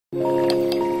Hi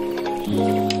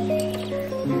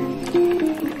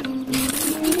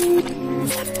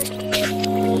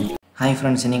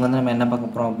friends, இன்னைக்கு வந்து நம்ம என்ன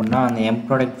பார்க்க போறோம் அப்படினா அந்த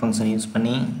mprotect ஃபங்க்ஷன் யூஸ்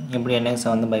பண்ணி எப்படி NX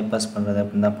வந்து பைபாஸ் பண்றது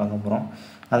அப்படினு தான் பார்க்க போறோம்.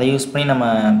 அதை யூஸ் பண்ணி நம்ம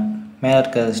மேல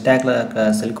இருக்க ஸ்டாக்ல இருக்க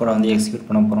செல் கோட வந்து எக்ஸிக்யூட்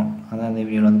பண்ண போறோம். அதான் இந்த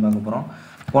வீடியோல வந்து பார்க்க போறோம்.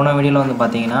 போன வீடியோல வந்து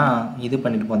பாத்தீங்கன்னா இது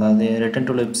பண்ணிட்டு அதாவது return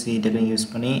to libc technique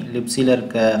use பண்ணி libcல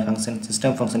இருக்க ஃபங்க்ஷன்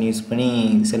சிஸ்டம் ஃபங்க்ஷன் யூஸ் பண்ணி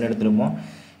செல் எடுத்துறோம்.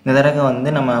 இந்த தடவை வந்து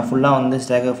நம்ம ஃபுல்லா வந்து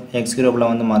ஸ்டாக் எக்ஸிக்யூட்டபிளா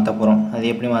வந்து மாத்த போறோம். அது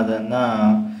எப்படி மாத்தறதுன்னா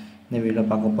இந்த வீடியோல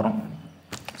பார்க்க போறோம்.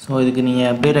 So இதுக்கு நீங்க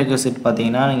prerequisite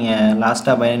பாத்தீங்கன்னா நீங்க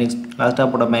லாஸ்டா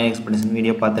போட்ட binary expression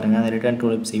வீடியோ பாத்துருங்க அந்த return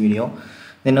to libc வீடியோ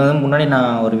தென் வந்து முன்னாடி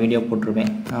நான் ஒரு வீடியோ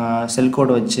போட்டுருப்பேன் செல்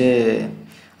கோட் வச்சு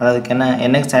அதாவது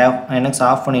NX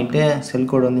ஆஃப் பண்ணிட்டு செல்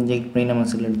கோட் வந்து இன்ஜெக்ட் பண்ணி நம்ம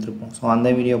செல் எடுத்துப்போம் சோ அந்த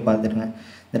வீடியோ பாத்துருங்க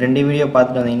இந்த ரெண்டு வீடியோ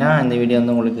பார்த்துட்டு வந்தீங்கன்னா இந்த வீடியோ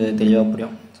வந்து உங்களுக்கு தெளிவா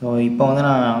புரியும் சோ இப்போ வந்து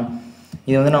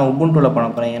நான் உபுண்டுல பண்ண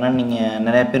போறேன் ஏன்னா நீங்க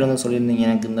நிறைய பேர் வந்து சொல்லிருந்தீங்க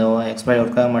எனக்கு இந்த எக்ஸ்பைரி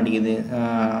வர்க் ஆக மாட்டேங்குது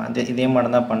இதே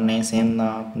மாதிரி தான் பண்ணேன் சேம்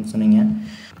தான் அப்படினு சொன்னீங்க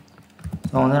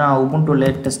So வந்து நான் Ubuntu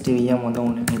latest VM வந்து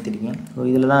உங்களுக்கு ஏத்திருக்கேன். சோ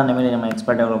இதுல தான் நம்ம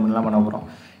எக்ஸ்பர்ட் டெவலப்மென்ட்லாம் பண்ண போறோம்.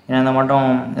 ஏன்னா அந்த மட்டும்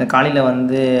காலையில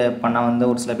வந்து பண்ணா வந்து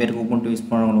ஒரு சில பேருக்கு Ubuntu யூஸ்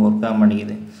பண்ணவங்களுக்கு வர்க் ஆக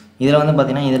மாட்டேங்குது. இதுல வந்து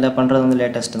பாத்தீங்கன்னா இதுல பண்றது வந்து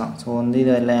லேட்டஸ்ட் தான். சோ வந்து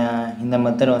இதுல இந்த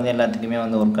மெத்தட் வந்து எல்லாத்துக்குமே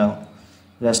வந்து வர்க் ஆகும்.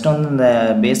 ஜஸ்ட் வந்து இந்த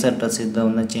பேஸ் அட்ரஸ் இது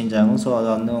வந்து சேஞ்ச் ஆகும். சோ அத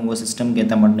வந்து உங்க சிஸ்டம்க்கு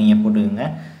ஏத்த மாதிரி நீங்க போட்டுக்கங்க.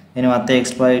 ஏன்னா மத்த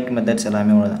எக்ஸ்ப்ளாய்ட் மெத்தட்ஸ்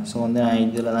எல்லாமே உள்ளது. சோ வந்து நான்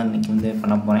இதுல தான் இன்னைக்கு வந்து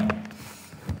பண்ண போறேன்.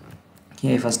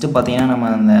 ஓகே ஃபர்ஸ்ட் பாத்தீங்கன்னா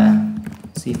நம்ம அந்த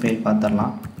C file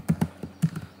பாத்தறலாம்.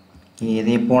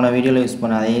 இதே போன வீடியோல யூஸ்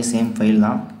பண்ண அதே சேம் ஃபைல்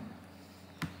தான்.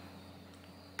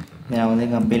 நான் வந்து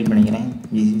கம்பைல் பண்ணிக்கிறேன்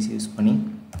gcc யூஸ் பண்ணி.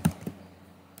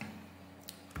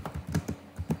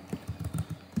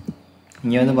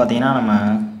 இங்க வந்து பாத்தீங்கன்னா நம்ம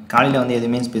காலையில வந்து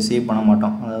எதுமே ஸ்பெசிஃபை பண்ண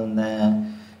மாட்டோம். அதாவது இந்த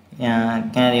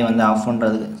கேனரி வந்து ஆஃப்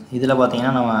பண்றது. இதுல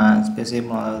பாத்தீங்கன்னா நம்ம ஸ்பெசிஃபை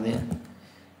பண்ண அதாவது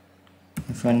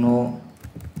fno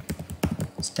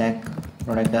stack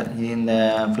protector இந்த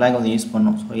flag வந்து யூஸ்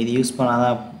பண்ணனும் சோ இது யூஸ்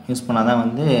பண்ணாதான்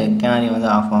வந்து கேனரி வந்து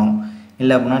ஆஃப் ஆகும்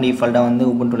இல்ல அப்படினா டிஃபால்ட்டா வந்து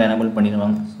உபுண்டுல எனேபிள்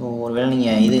பண்ணிடுவாங்க சோ ஒருவேளை நீங்க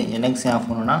இது NX ஆஃப்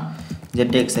பண்ணனும்னா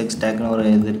jetxx stack னு ஒரு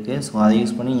இது இருக்கு சோ அதை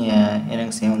யூஸ் பண்ணி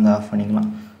NX வந்து ஆஃப் பண்ணிக்கலாம்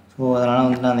சோ அதனால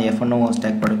வந்து நான் அந்த fno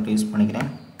stack protector யூஸ் பண்ணிக்கிறேன்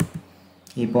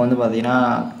இப்போ வந்து பாத்தீங்கன்னா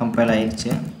கம்பைல் ஆயிருச்சு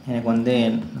எனக்கு வந்து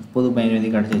புது பைனரி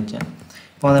கிடைச்சிருச்சு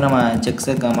இப்போ வந்து நம்ம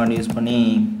checksec கமாண்ட் யூஸ் பண்ணி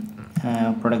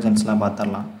ப்ரொடக்ஷன்ஸ்லாம்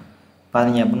பார்த்தறலாம்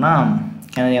பாத்தீங்க அப்படினா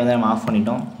கேனரி வந்து நம்ம ஆஃப்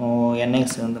பண்ணிட்டோம் சோ NX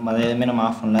வந்து மற்ற எதுமே நம்ம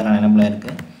ஆஃப் பண்ணல எனேபிள்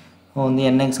ஆயிருக்கு சோ வந்து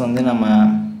NX வந்து நம்ம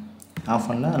ஆஃப்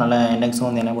பண்ணல அதனால NX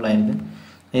வந்து எனேபிள் ஆயிருக்கு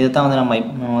இத தான் வந்து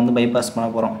நம்ம வந்து பைபாஸ் பண்ண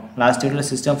போறோம் லாஸ்ட் வீடியோல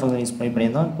சிஸ்டம் ஃபங்க்ஷன் யூஸ்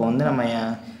பண்ணிருந்தோம் இப்போ வந்து நம்ம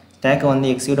ஸ்டாக் வந்து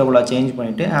எக்ஸிக்யூட்டபிளா சேஞ்ச்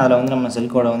பண்ணிட்டு அதுல வந்து நம்ம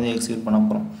செல் கோட வந்து எக்ஸிக்யூட் பண்ண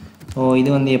போறோம் சோ இது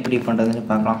வந்து எப்படி பண்றதுன்னு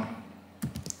பார்க்கலாம்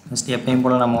ஃபர்ஸ்ட் எப்பவும்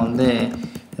போல நம்ம வந்து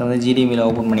இத வந்து GDB ல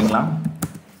ஓபன் பண்ணிக்கலாம்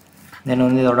தென்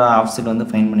வந்து இதோட ஆஃப்செட் வந்து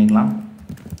ஃபைண்ட் பண்ணிக்கலாம்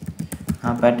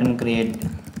pattern create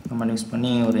கமாண்ட் யூஸ்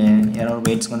பண்ணி ஒரு 200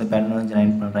 பைட்ஸ்க்கு வந்து pattern வந்து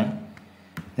ஜெனரேட் பண்றேன்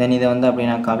தென் இத வந்து அப்படியே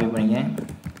நான் காப்பி பண்ணிக்கிறேன்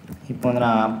இப்போ வந்து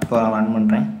நான் ரன்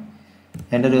பண்றேன்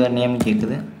enter your name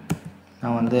கேக்குது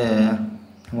நான் வந்து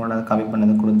உங்களோட காப்பி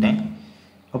பண்ணத கொடுத்தேன்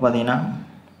இப்போ பாத்தீங்கன்னா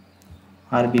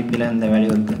RBP ல இந்த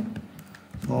வேல்யூ இருக்கு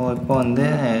சோ இப்போ வந்து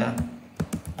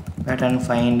pattern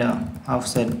find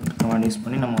offset command use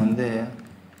பண்ணி நம்ம வந்து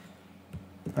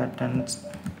patterns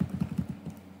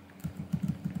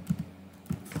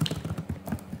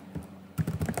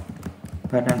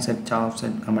set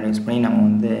offset command use பண்ணி நம்ம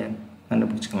வந்து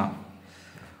கண்டுபிடிச்சுக்கலாம்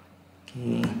ஓகே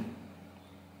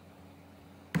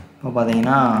இப்போ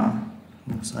பாத்தீங்கன்னா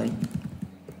சாரி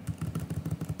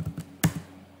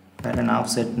pattern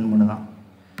offset ன்னு மட்டும்தான்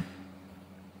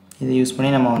இதை யூஸ் பண்ணி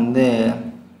நம்ம வந்து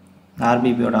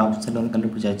RBP ஓட ஆஃப்செட் வந்து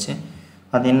கண்டுபிடிச்சாச்சு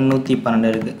பாத்தீங்கன்னா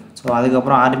 112 இருக்கு சோ அதுக்கு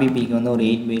அப்புறம் RBP க்கு வந்து ஒரு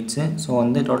 8 பைட்ஸ் சோ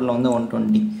வந்து டோட்டல் வந்து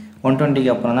 120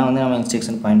 க்கு அப்புறம் தான் வந்து நம்ம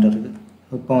இன்ஸ்ட்ரக்ஷன் பாயிண்டர் இருக்கு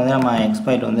இப்போ வந்து நம்ம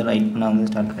எக்ஸ்பைட் வந்து ரைட் பண்ண வந்து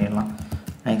ஸ்டார்ட் பண்ணிடலாம்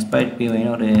நான் எக்ஸ்பைட் py னு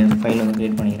ஒரு ஃபைல் வந்து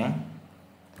கிரியேட் பண்ணிக்கிறேன்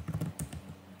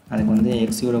அதுக்கு வந்து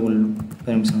எக்ஸிக்யூட்டபிள்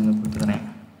பெர்மிஷன் வந்து கொடுத்துக்கிறேன்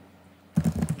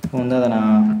இப்போ வந்து அதை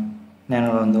நான்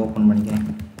மேனுவலா வந்து ஓபன் பண்ணிக்கிறேன்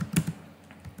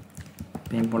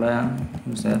இப்போ போல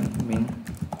யூசர் bin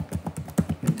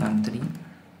with3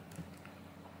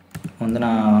 வந்து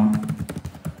நான்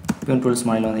pin tools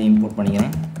மாடல் வந்து இம்போர்ட்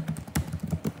பண்ணிக்கிறேன்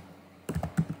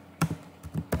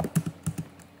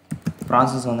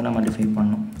process வந்து நம்ம டிஃபைன்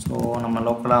பண்ணனும் சோ நம்ம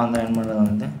லோக்கலா வந்து ரன் பண்றது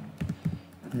வந்து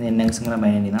இந்த NXங்கற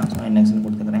பைனரி தான் சோ NX னு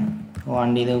கொடுத்துக்கிறேன் சோ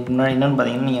அண்ட் இது முன்னாடி என்னன்னு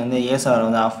பாத்தீங்கன்னா நீங்க வந்து ASLR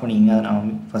வந்து ஆஃப் பண்ணீங்க அத நான்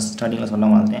ஃபர்ஸ்ட் ஸ்டார்டிங்ல சொல்ல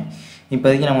மாட்டேன்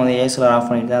இப்போதைக்கு நம்ம வந்து ASLR ஆஃப்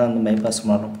பண்ணிட்டு தான் வந்து பைபாஸ்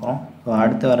பண்ண போறோம் சோ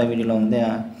அடுத்து வர வீடியோல வந்து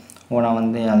நான்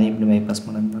வந்து அதை எப்படி பைபாஸ்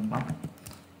பண்றதுன்னு பார்க்கலாம்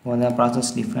இப்போ வந்து process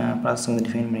வந்து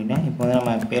டிஃபைன் பண்ணிட்டேன் இப்போ வந்து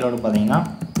நம்ம பேலோட் பாத்தீங்கன்னா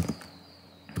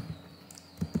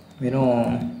வெறும்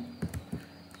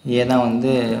இதே தான்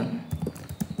வந்து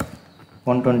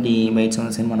 120 பைட்ஸ்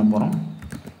வந்து சென்ட் பண்ண போகிறோம்.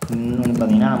 இன்னும் வந்து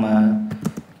பார்த்திங்கன்னா நம்ம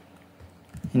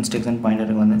இன்ஸ்ட்ரக்ஷன்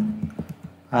பாயிண்டருக்கு வந்து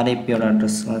RIPயோட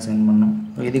அட்ரஸ் வந்து சென்ட் பண்ணணும்.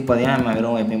 ஸோ இதுக்கு பார்த்திங்கன்னா நம்ம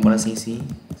வெறும் எப்பயும் போல் சிசி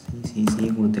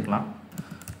கொடுத்துக்கலாம்.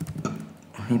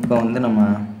 இப்போ வந்து நம்ம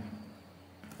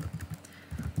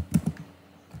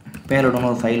பேலோட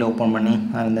ஒரு ஃபைல் ஓப்பன் பண்ணி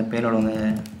அந்த பேலோட வந்து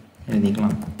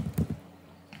எழுதிக்கலாம்.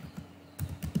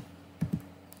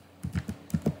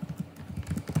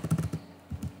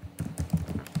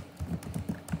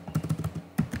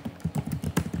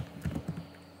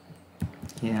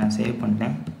 ஓகே, நான் சேவ்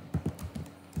பண்ணிட்டேன்.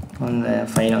 இப்போ இந்த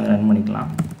ஃபைலை வந்து ரன் பண்ணிக்கலாம்.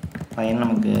 ஃபைல்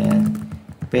நமக்கு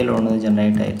பேலோட வந்து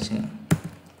ஜென்ரேட் ஆகிடுச்சு.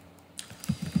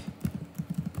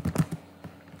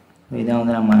 இதை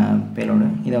வந்து நம்ம பேலோடு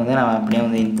இதை வந்து நம்ம அப்படியே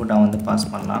வந்து இன்புட்டாக வந்து பாஸ்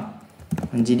பண்ணலாம்.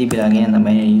 GDP லாகின் அந்த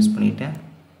மாதிரி யூஸ் பண்ணிவிட்டு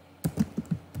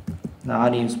இந்த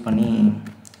R யூஸ் பண்ணி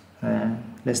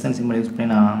லெஸ் தென் சிம்பிள் யூஸ் பண்ணி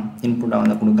நான் இன்புட்டாக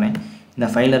வந்து கொடுக்குறேன். இந்த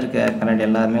ஃபைலில் இருக்க கரெக்ட்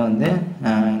எல்லாருமே வந்து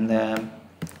இந்த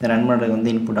ரன் பண்ணுறதுக்கு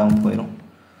வந்து இன்புட்டாகவும் போயிடும்.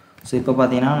 ஸோ இப்போ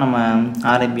பார்த்தீங்கன்னா நம்ம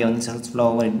RIP வந்து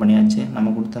சக்ஸஸ்ஃபுல்லாக ஓவர் ரைட் பண்ணியாச்சு.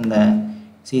 நம்ம கொடுத்த அந்த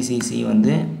சிசிசி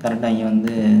வந்து கரெக்டாக இங்கே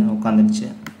வந்து உட்காந்துருச்சு.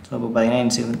 ஸோ இப்போ பார்த்தீங்கன்னா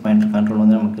இன்ஸ்ட்ரக்ஷன் பாயிண்டர் கண்ட்ரோல்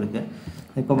வந்து நமக்கு இருக்குது.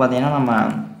 இப்போ பார்த்தீங்கன்னா நம்ம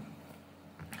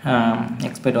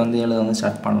எக்ஸ்பெக்ட் வந்து எழுத வந்து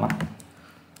ஸ்டார்ட் பண்ணலாம்.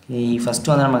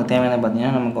 ஃபஸ்ட்டு வந்து நமக்கு தேவையானது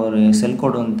பார்த்திங்கன்னா நமக்கு ஒரு செல்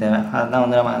கோடு வந்து தேவை. அதுதான்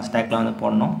வந்து நம்ம ஸ்டாக்கில் வந்து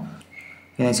போடணும்.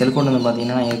 இந்த செல் கோடு வந்து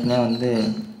பார்த்திங்கன்னா நான் ஏற்கனவே வந்து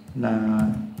நான்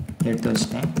எடுத்து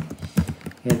வச்சுட்டேன்.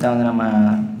 இதுதான் வந்து நம்ம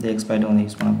இந்த எக்ஸ்பெக்ட் வந்து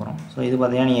யூஸ் பண்ண போகிறோம். ஸோ இது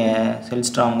பார்த்திங்கன்னா நீங்கள்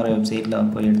செல்ஸ்ட்ராங்கிற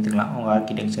வெப்சைட்டில் போய் எடுத்துக்கலாம். உங்கள்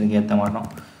ஆர்கிடெக்சருக்கு ஏற்ற மாட்டோம்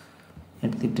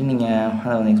எடுத்துகிட்டு நீங்கள்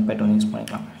அதை வந்து எக்ஸ்பெக்ட் வந்து யூஸ்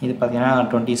பண்ணிக்கலாம். இது பார்த்திங்கன்னா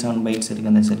 27 பைட்ஸ்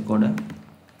இருக்குது அந்த செல் கோடு.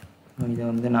 இதை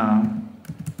வந்து நான்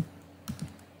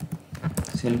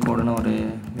செல் கோடுன்னு ஒரு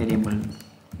வேரியபிள்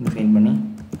டிஃபைன் பண்ணி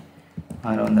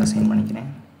அதில் வந்து அசைன் பண்ணிக்கிறேன்.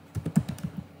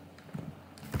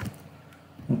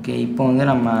 ஓகே, இப்போ வந்து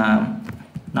நம்ம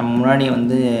முன்னாடி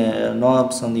வந்து நோ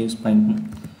ஆப்ஸ் வந்து யூஸ் பண்ணிப்போம்.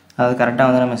 அது கரெக்டாக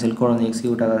வந்து நம்ம செல் கோடு வந்து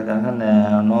எக்ஸிக்யூட் ஆகிறதுக்காக அந்த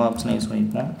நோ ஆப்ஸ்னை யூஸ்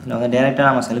பண்ணிப்போம். இதில் வந்து டேரெக்டாக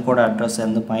நம்ம செல் கோட அட்ரஸ்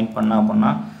வந்து பாயிண்ட் பண்ணோம்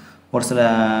அப்படின்னா ஒரு சில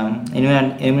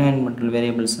என்விரான்மெண்டல்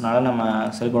வேரியபிள்ஸ்னால நம்ம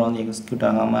செல் கோடை வந்து எக்ஸிக்யூட்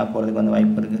ஆகாமல் போகிறதுக்கு வந்து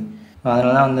வாய்ப்பு இருக்குது. அதனால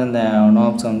தான் வந்து இந்த நோ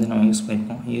ஆப்ஸை வந்து நம்ம யூஸ்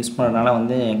பண்ணியிருக்கோம். யூஸ் பண்ணுறதுனால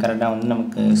வந்து கரெக்டாக வந்து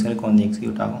நமக்கு செல்க்கு வந்து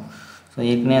எக்ஸிக்யூட் ஆகும். ஸோ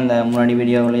ஏற்கனவே அந்த முன்னாடி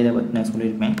வீடியோவில் இதை பற்றி நான்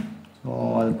சொல்லியிருப்பேன். ஸோ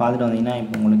அது பார்த்துட்டு வந்தீங்கன்னா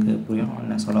இப்போ உங்களுக்கு புரியும்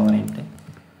என்ன சொல்ல வரேன்ட்டு.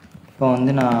 இப்போ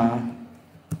வந்து நான்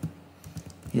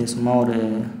இது சும்மா ஒரு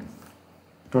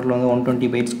டோட்டல் வந்து 120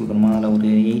 பைட்ஸ் கொடுக்கணுமா, அதில் ஒரு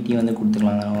 80 வந்து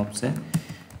கொடுத்துக்கலாம் அந்த நோ ஆப்ஸு.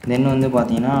 தென் வந்து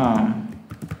பார்த்திங்கன்னா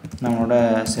நம்மளோட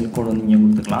செல் கோடு வந்து இங்கே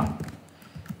கொடுத்துக்கலாம்.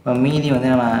 இப்போ மீதி வந்து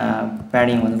நம்ம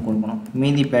பேடிங் வந்து கொடுக்கணும்.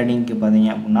 மீதி பேடிங்க்கு பார்த்தீங்க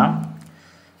அப்படின்னா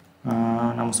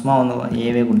நம்ம சும்மா வந்து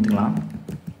ஏவே கொடுத்துக்கலாம்.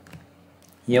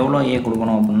 எவ்வளோ ஏ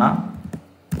கொடுக்கணும் அப்படின்னா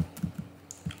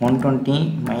 120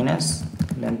 மைனஸ்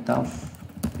லென்த் ஆஃப்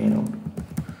பேலோட்.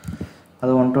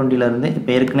 அது 120லேருந்து இப்போ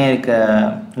ஏற்கனவே இருக்க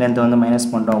லென்த்தை வந்து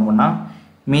மைனஸ் பண்ணிட்டோம் அப்படின்னா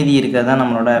மீதி இருக்கிறது தான்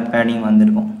நம்மளோட பேடிங்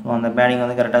வந்துருக்கும். ஸோ அந்த பேடிங்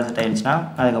வந்து கரெக்டாக செட் ஆகிடுச்சுன்னா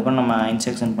அதுக்கப்புறம் நம்ம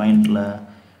இன்ஸ்ட்ரக்ஷன் பாயிண்டில்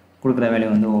கொடுக்குற வேலையை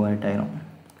வந்து ஓவர் ரைட் ஆகிரும்.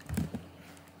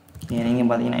 நீங்கள்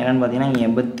பார்த்தீங்கன்னா என்னென்னு பார்த்தீங்கன்னா இங்கே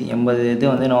 80 இது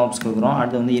வந்து நோ ஆப்ஸ் கொடுக்குறோம்.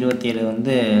 அடுத்து வந்து 27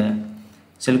 வந்து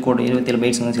செல் கோடு 27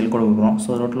 பைட்ஸ் வந்து செல் கோடு கொடுக்குறோம். ஸோ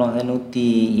ரோட்டில் வந்து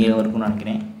 107 வரைக்கும்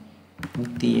நினைக்கிறேன்.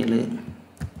 120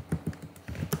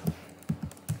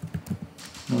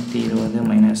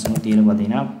 மைனஸ் 107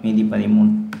 பார்த்தீங்கன்னா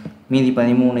மீதி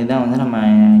 13 தான் வந்து நம்ம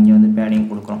இங்கே வந்து பேடிங்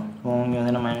கொடுக்குறோம். ஸோ இங்கே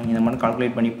வந்து நம்ம இதை மட்டும்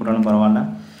கால்குலேட் பண்ணி போட்டாலும் பரவாயில்ல,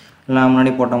 இல்லை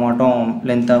முன்னாடி போட்ட மாட்டோம்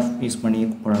லென்த் ஆஃப் யூஸ் பண்ணி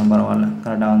போட்டாலும் பரவாயில்ல,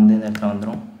 கரெக்டாக வந்து இந்த இடத்துல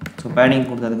வந்துடும். ஸோ பேடிங்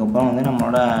கொடுத்ததுக்கப்புறம் வந்து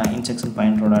நம்மளோட இன்ஸ்ட்ரக்ஷன்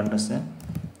பாயிண்டரோட அட்ரஸ்ஸு.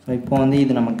 ஸோ இப்போ வந்து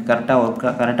இது நமக்கு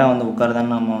கரெக்டாக வந்து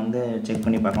உட்காருதான்னு நம்ம வந்து செக்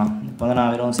பண்ணி பார்க்கலாம். இப்போ வந்து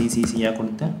நான் வெறும் சிசிசியாக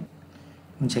கொடுத்து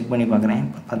செக் பண்ணி பார்க்குறேன்.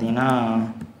 இப்போ பார்த்தீங்கன்னா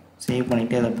சேவ்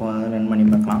பண்ணிவிட்டு அதை இப்போ ரன் பண்ணி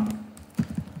பார்க்கலாம்.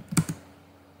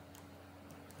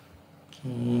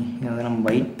 ஓகே, இதை வந்து நம்ம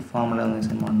பைட் ஃபார்மில் வந்து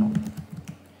சென்ட் பண்ணணும்.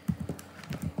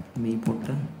 பி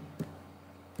போட்டு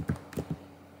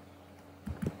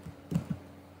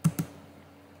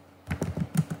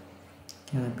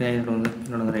பேர்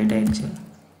வந்து ரைட் ஆகிடுச்சு.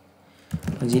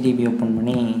 ஜிடிபி ஓப்பன்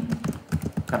பண்ணி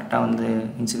கரெக்டாக வந்து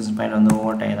இன்ஸ்ட்ரக்ஷன் பாயிண்ட் வந்து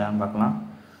ஓவர் ஆகிதான்னு பார்க்கலாம்.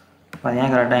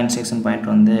 பார்த்தீங்கன்னா கரெக்டாக இன்ஸ்ட்ரக்ஷன்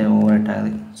பாயிண்ட் வந்து ஓவர்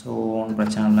ஆகுது. ஸோ ஒன்றும்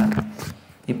பிரச்சனை இல்லை.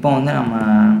 இப்போ வந்து நம்ம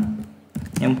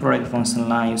mprotect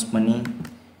ஃபங்க்ஷன்லாம் யூஸ் பண்ணி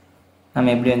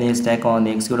நம்ம எப்படி வந்து ஸ்டேக்கை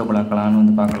வந்து எக்ஸிக்யூட்டபிள் ஆக்கலாம்னு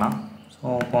வந்து பார்க்கலாம். ஸோ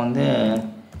இப்போ வந்து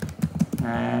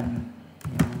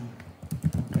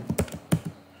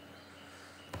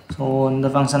ஸோ இந்த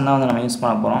ஃபங்க்ஷன் தான் வந்து நம்ம யூஸ்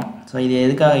பண்ண போகிறோம். ஸோ இது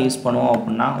எதுக்காக யூஸ் பண்ணுவோம்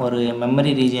அப்படின்னா ஒரு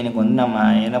மெமரி ரீஜனுக்கு வந்து நம்ம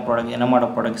என்ன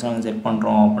மாடல் ப்ராடக்ட்ஸை வந்து செட்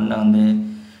பண்ணுறோம் அப்படின்னு வந்து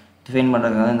டிஃபைன்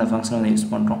பண்ணுறதுக்காக இந்த ஃபங்க்ஷன் வந்து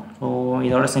யூஸ் பண்ணுறோம். ஸோ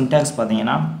இதோட சின்டாக்ஸ்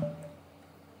பார்த்தீங்கன்னா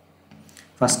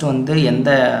ஃபஸ்ட்டு வந்து எந்த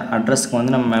அட்ரஸ்க்கு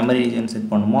வந்து நம்ம மெமரி ரீஜன் செட்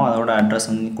பண்ணுமோ அதோட அட்ரஸ்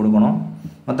வந்து கொடுக்கணும்.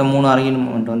 மொத்தம் 3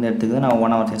 ஆர்குமெண்ட் வந்து எடுத்துக்கிது. நான்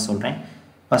ஒவ்வொன்றா வரிசையாக சொல்கிறேன்.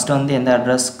 ஃபஸ்ட்டு வந்து எந்த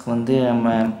அட்ரஸ்க்கு வந்து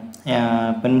நம்ம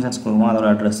பெர்மிஷன்ஸ் கொடுக்கணும் அதோட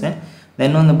அட்ரஸ்ஸு.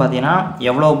 தென் வந்து பார்த்தீங்கன்னா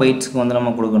எவ்வளோ பைட்ஸ்க்கு வந்து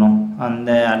நம்ம கொடுக்கணும்,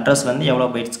 அந்த அட்ரஸ்லேருந்து எவ்வளோ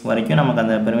பைட்ஸ்க்கு வரைக்கும் நமக்கு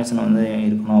அந்த பெர்மிஷன் வந்து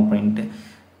இருக்கணும் அப்படின்ட்டு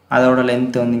அதோட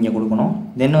லென்த்து வந்து இங்கே கொடுக்கணும்.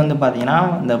 தென் வந்து பார்த்தீங்கன்னா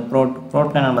இந்த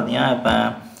ப்ரோட்னா பார்த்தீங்கன்னா இப்போ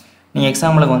நீங்கள்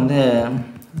எக்ஸாம்பிளுக்கு வந்து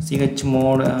சிஹெச்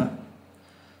மோடு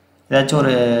ஏதாச்சும்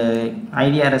ஒரு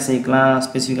ஐடிஆர்எஸ்ஐக்கெலாம்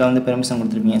ஸ்பெசிஃபிக்காக வந்து பெர்மிஷன்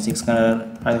கொடுத்துருப்பீங்க 6 கலர்.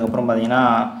 அதுக்கப்புறம் பார்த்தீங்கன்னா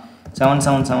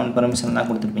 777 பெர்மிஷன்லாம்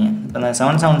கொடுத்துருப்பீங்க. இப்போ இந்த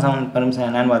 777 பெர்மிஷன்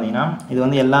என்னென்னு பார்த்தீங்கன்னா இது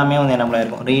வந்து எல்லாமே வந்து எனேபிள்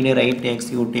ஆகிருக்கும். ரீடு, ரைட்டு,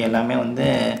 எக்ஸிக்யூட் எல்லாமே வந்து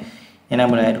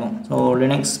எனேபிள் ஆகிருக்கும். ஸோ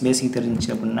லினக்ஸ் பேசிக்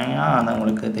தெரிஞ்சிச்சு அப்படின்னா அது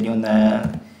உங்களுக்கு தெரியும். இந்த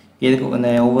எதுக்கு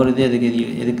இந்த ஒவ்வொரு இது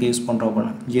எதுக்கு யூஸ் பண்ணுறோம்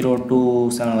அப்படின்னு 0 to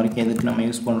 7 வரைக்கும் எதுக்கு நம்ம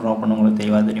யூஸ் பண்ணுறோம் அப்படின்னு உங்களுக்கு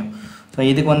தெளிவாக தெரியும். ஸோ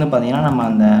இதுக்கு வந்து பார்த்திங்கன்னா நம்ம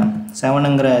அந்த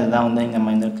 7ங்கிற இதுதான் வந்து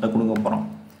நம்ம இந்த இடத்துல கொடுக்க போகிறோம்.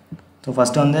 ஸோ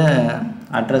ஃபஸ்ட்டு வந்து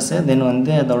அட்ரஸ்ஸு, தென்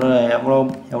வந்து அதோட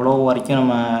எவ்வளோ வரைக்கும்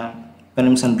நம்ம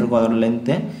பெர்மிஷன் இருக்கோ அதோட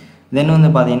லென்த்து, தென் வந்து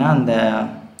பார்த்திங்கன்னா அந்த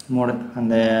மோடு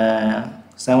அந்த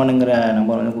 7ங்கிற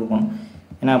நம்பர் வந்து கொடுக்கணும்.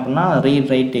 ஏன்னா அப்படின்னா ரீட்,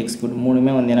 ரைட், எக்ஸிக்யூட்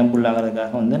 3மே வந்து எனேபிள்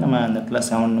ஆகிறதுக்காக வந்து நம்ம அந்த இடத்துல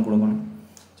 7ன்னு கொடுக்கணும்.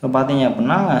 ஸோ பார்த்தீங்க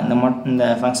அப்படின்னா இந்த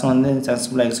ஃபங்க்ஷன் வந்து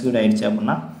சக்ஸஸ்ஃபுல்லாக எக்ஸிக்யூட் ஆகிடுச்சு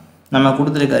அப்படின்னா நம்ம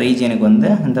கொடுத்துருக்க ரீஜனுக்கு வந்து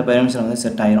இந்த பெர்மிஷன் வந்து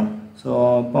செட் ஆகிரும். ஸோ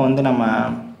இப்போ வந்து நம்ம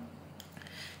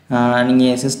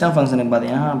நீங்கள் சிஸ்டம் ஃபங்க்ஷனுக்கு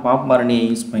பார்த்தீங்கன்னா பாப் ஆர்டிஐ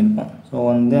யூஸ் பண்ணியிருப்போம். ஸோ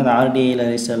வந்து அந்த ஆர்டிஐயில்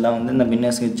ரெஜிஸ்டரில் வந்து இந்த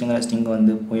பின்னர் ஸ்விட்சுங்கிற ஸ்ட்ரிங்கை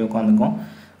வந்து போய் உட்காந்துக்கும்.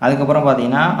 அதுக்கப்புறம்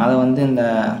பார்த்தீங்கன்னா அதை வந்து இந்த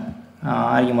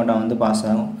ஆர்குமெண்ட்டை வந்து பாஸ்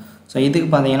ஆகும். ஸோ இதுக்கு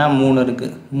பார்த்தீங்கன்னா 3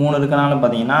 இருக்குது. 3 இருக்கனால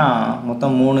பார்த்தீங்கன்னா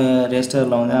மொத்தம் 3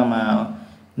 ரெஜிஸ்டரில் வந்து நம்ம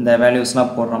இந்த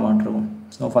வேல்யூஸ்லாம் போடுற மாதிரி இருக்கும்.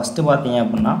 ஸோ ஃபஸ்ட்டு பார்த்தீங்க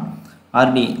அப்படின்னா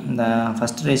ஆர்டி இந்த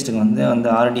ஃபஸ்ட் ரெஜிஸ்டருக்கு வந்து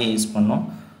ஆர்டிஐ யூஸ் பண்ணோம்.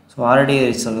 ஸோ ஆர்டிஐ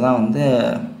ரெஜிஸ்டர் தான் வந்து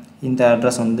இந்த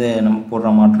அட்ரஸ் வந்து நம்ம போடுற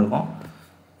மாதிரி இருக்கும்.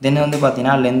 தென் வந்து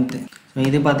பார்த்திங்கன்னா லென்த்து. ஸோ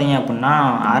இது பார்த்திங்க அப்படின்னா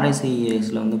ஆர்எஸ்ஐ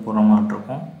ரெஜிஸ்டரில் வந்து போடுற மாதிரி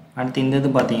இருக்கும். அடுத்து இந்த இது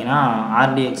பார்த்திங்கன்னா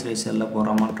ஆர்டிஎக்ஸ் ரெஜிஸ்டரில்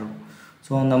போடுற மாதிரி இருக்கும்.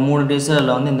 ஸோ இந்த 3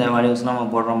 ரெஜிஸ்டரில் வந்து இந்த வேல்யூஸ்லாம்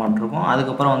நம்ம போடுற மாதிரி இருக்கும்.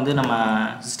 அதுக்கப்புறம் வந்து நம்ம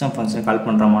சிஸ்டம் ஃபங்க்ஷனை கால்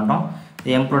பண்ணுற மாட்டோம்,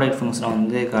 mprotect ஃபங்க்ஷனை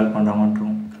வந்து கால் பண்ணுற மாதிரி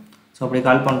இருக்கும். ஸோ அப்படி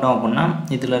கால் பண்ணிட்டோம் அப்படின்னா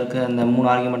இதில் இருக்க இந்த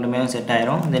 3 ஆர்குமெண்ட்டுமே செட்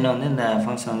ஆகிரும். தென் வந்து இந்த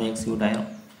ஃபங்க்ஷன் வந்து எக்ஸிக்யூட் ஆகிரும்.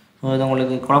 ஸோ இது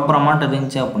உங்களுக்கு குழப்பற மாட்டு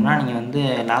இருந்துச்சு அப்படின்னா நீங்கள் வந்து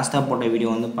லாஸ்ட்டாக போட்ட வீடியோ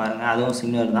வந்து பாருங்கள், அதுவும்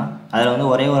சிமிலர் தான். அதில் வந்து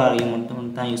ஒரே ஒரு ஆர்குமெண்ட்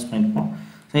வந்து தான் யூஸ் பண்ணியிருப்போம்.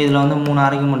 ஸோ இதில் வந்து 3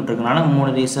 ஆர்குமெண்ட் இருக்கனால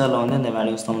 3 ரெஜிஸ்டரில் வந்து இந்த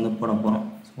வேல்யூஸ் தான் வந்து போட போகிறோம்.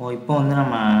 ஸோ இப்போ வந்து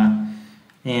நம்ம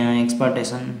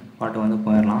எக்ஸ்பெக்டேஷன் பாட்டு வந்து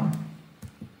போயிடலாம்.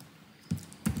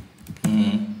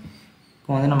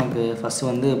 இப்போ வந்து நமக்கு ஃபஸ்ட்டு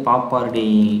வந்து பாப் ஆர்டி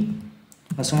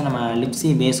ஃபஸ்ட்டு வந்து நம்ம லிப்சி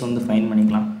பேஸ் வந்து ஃபைன்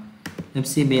பண்ணிக்கலாம்.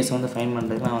 லிப்சி பேஸ் வந்து ஃபைன்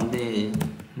பண்ணுறதுக்கு நான் வந்து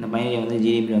இந்த பைனரியை வந்து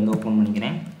ஜிடிபி வந்து ஓப்பன்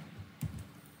பண்ணிக்கிறேன்.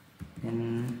 தென்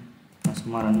நான்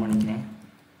சும்மா ரன் பண்ணிக்கிறேன்.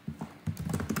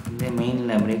 வந்து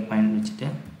மெயினில் பிரேக் பாயிண்ட் வச்சுட்டு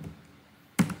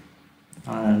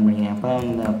ரன் பண்ணிக்கிறேன். அப்போ தான்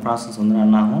இந்த ப்ராசஸ் வந்து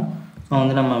ரன் ஆகும். ஸோ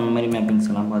வந்து நம்ம மெமரி மேப்பிங்ஸ்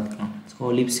எல்லாம் பார்த்துக்கலாம்.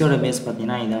 ஸோ லிப்ஸியோட பேஸ்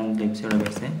பார்த்திங்கன்னா இதான் வந்து லிப்ஸியோட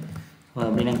பேஸு. ஸோ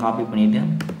அப்படி நான் காப்பி பண்ணிவிட்டு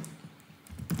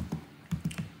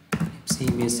லிப்ஸி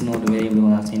பேஸ்ன்னு ஒரு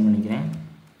வேரியபிள் அசைன் பண்ணிக்கிறேன்.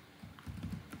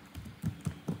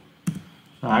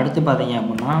 ஸோ அடுத்து பார்த்தீங்க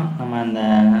அப்படின்னா நம்ம அந்த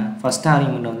ஃபஸ்ட்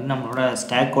ஆர்குமெண்ட் வந்து நம்மளோட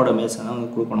ஸ்டாக்கோட பேஸை தான்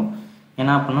வந்து கொடுக்கணும்.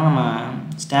 ஏன்னா அப்படின்னா நம்ம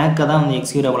ஸ்டாக்கை தான் வந்து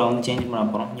எக்ஸிக்யூட்டபிளாக வந்து சேஞ்ச் பண்ண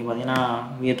போகிறோம். இங்கே பார்த்தீங்கன்னா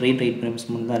ரீட்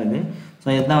பெர்மிஷன் தான் இருக்குது. ஸோ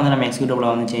இதுதான் வந்து நம்ம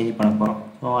எக்ஸிக்யூட்டபிளாக வந்து சேஞ்ச் பண்ண போகிறோம்.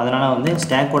 ஸோ அதனால் வந்து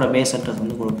ஸ்டாக்கோட பேஸ் அட்ரஸ்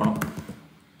வந்து கொடுக்கணும்.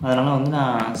 அதனால் வந்து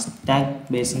நான் ஸ்டாக்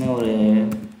பேஸ்னு ஒரு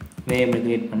வேரியபிள்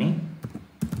க்ரியேட் பண்ணி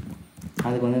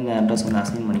அதுக்கு வந்து இந்த அட்ரஸ் வந்து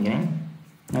அசைன் பண்ணிக்கிறேன்.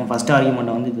 நம்ம ஃபஸ்ட்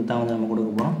ஆர்குமெண்ட்டை வந்து இது தான் வந்து நம்ம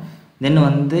கொடுக்க போகிறோம். தென்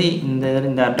வந்து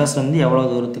இந்த அட்ரஸ் வந்து எவ்வளோ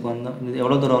தூரத்துக்கு வந்து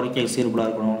எவ்வளோ தூரம் வரைக்கும் எக்ஸிக்யூட்டபிளாக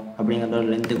இருக்கணும் அப்படிங்கிறத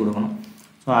லென்த்து கொடுக்கணும்.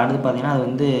 ஸோ அடுத்து பார்த்திங்கன்னா அது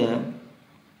வந்து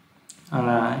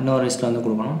இன்னொரு லிஸ்ட்டில் வந்து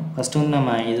கொடுக்கணும். ஃபஸ்ட்டு வந்து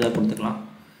நம்ம இதில் கொடுத்துக்கலாம்.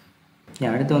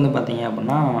 அடுத்து வந்து பார்த்திங்க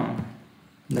அப்படின்னா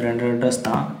இந்த 2 அட்ரஸ்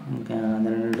தான், அந்த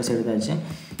 2 அட்ரஸ் எடுத்தாச்சு.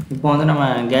 இப்போ வந்து நம்ம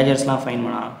கேஜெட்ஸ்லாம் ஃபைன்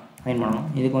பண்ணணும்.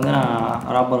 இதுக்கு வந்து நான்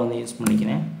ராப்பர் வந்து யூஸ்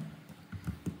பண்ணிக்கிறேன்.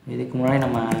 இதுக்கு முன்னாடி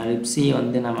நம்ம லிப்ஸி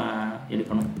வந்து நம்ம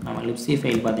எடுக்கணும். நம்ம லிப்ஸி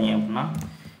ஃபைல் பார்த்திங்க அப்படின்னா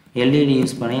எல்இடி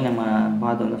யூஸ் பண்ணி நம்ம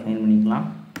பாத் வந்து ஃபைன் பண்ணிக்கலாம்.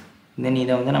 தென்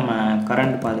இதை வந்து நம்ம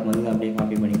கரண்ட் பாத்துக்கு வந்து அப்படியே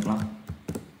காப்பி பண்ணிக்கலாம்.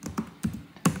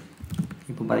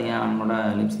 இப்போ பார்த்திங்கன்னா நம்மளோட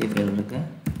லிப்ஸி ஃபைல் இருக்குது.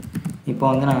 இப்போ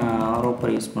வந்து நான்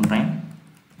ரோப்பர் யூஸ் பண்ணுறேன்.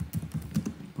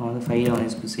 இப்போ வந்து ஃபைலை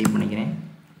வந்து சேவ் பண்ணிக்கிறேன்.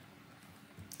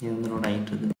 இது வந்து லோட்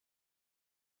ஆகிட்டு இருக்குது.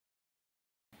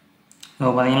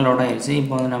 இப்போ பார்த்திங்கன்னா லோட் ஆகிடுச்சு.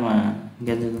 இப்போ வந்து நம்ம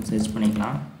கேஜெட் சர்ச்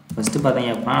பண்ணிக்கலாம். ஃபஸ்ட்டு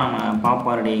பார்த்திங்க அப்படின்னா நம்ம பாப்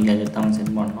ஆர்டி கேஜெட் தான்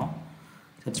சர்ச் பண்ணோம்.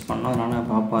 அதனால்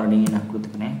பாப் ஆர்டி நான்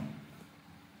கொடுத்துக்கிறேன்.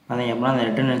 பார்த்திங்க அப்படின்னா அந்த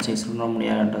ரிட்டர்ன் செக் சொல்ல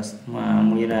முடியாத அட்ரஸ்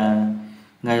முடிகிற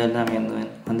கேஜெட் தான்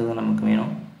வந்து நமக்கு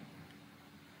வேணும்.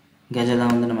 கேஜெட்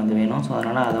தான் வந்து நமக்கு வேணும். ஸோ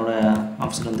அதனால் அதோட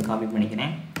ஆப்ஷன் வந்து காப்பி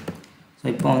பண்ணிக்கிறேன். ஸோ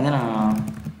இப்போ வந்து நான்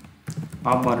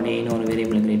பாப் ஆர்டிஐன்னு ஒரு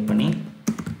வேரியபிள் கிரியேட் பண்ணி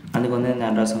அதுக்கு வந்து இந்த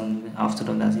அட்ரஸ் வந்து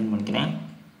ஆஃப்செட் வந்து அசைன் பண்ணிக்கிறேன்.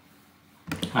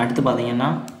 அடுத்து பார்த்தீங்கன்னா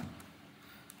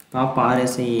பாப்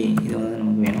ஆர்எஸ்ஐ இது வந்து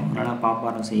நமக்கு வேணும். அதனால் பாப்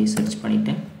ஆர்எஸ்ஐ சர்ச்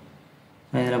பண்ணிவிட்டு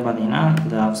இதில் பார்த்தீங்கன்னா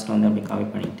இந்த ஆஃப்செட் வந்து அப்படி காப்பி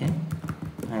பண்ணிவிட்டு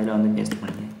இதில் வந்து பேஸ்ட்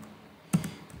பண்ணிக்கிறேன்.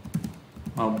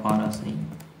 பாப் ஆர்எஸ்ஐ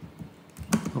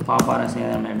பாப் ஆர்எஸ்ஐ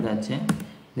நம்ம எடுத்தாச்சு.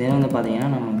 இதே வந்து பார்த்தீங்கன்னா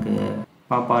நமக்கு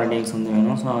பாப் ஆர்டிஎக்ஸ் வந்து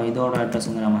வேணும். ஸோ இதோட அட்ரஸ்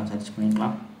வந்து நம்ம சர்ச்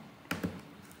பண்ணிக்கலாம்.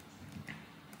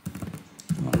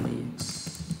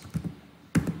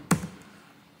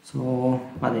 ஸோ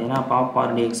பார்த்தீங்கன்னா பாப்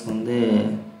ஆர்டிஎக்ஸ் வந்து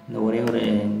இந்த ஒரே ஒரு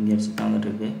கெட்ஸ் தான்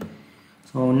வந்துட்டுருக்கு.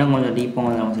 ஸோ இன்னும் கொஞ்சம் டீப்பாக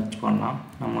வந்து நம்ம சர்ச் பண்ணலாம்.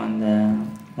 நம்ம அந்த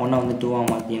 1 வந்து 2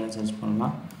 மாற்றி வந்து சர்ச்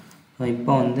பண்ணலாம். ஸோ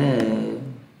இப்போ வந்து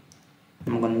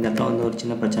நமக்கு வந்து இந்த இடத்துல வந்து ஒரு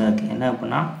சின்ன பிரச்சனை இருக்குது. என்ன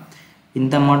அப்படின்னா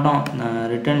இந்த மட்டும்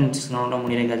ரிட்டர்ன் இன்ஸ்ட்ரக்ஷனோட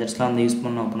முடிகிற கேஜெட்ஸ்லாம் வந்து யூஸ்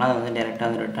பண்ணோம் அப்படின்னா அது வந்து டேரெக்டாக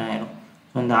வந்து ரிட்டர்ன் ஆகிடும்.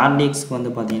 ஸோ இந்த ஆர்டிஎக்ஸ்க்கு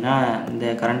வந்து பார்த்திங்கன்னா இந்த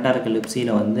கரண்ட்டாக இருக்க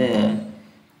லிப்ஸியில் வந்து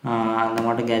அந்த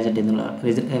மட்டும் கேஜெட் எதுவும் இல்லை.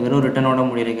 வெறும் ரிட்டனோட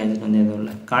முடிகிற கேஜெட் வந்து எதுவும்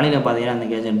இல்லை. காலையில் பார்த்தீங்கன்னா அந்த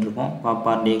கேஜெட் இருக்கும். பாப்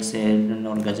ஆர்டிஎக்ஸ்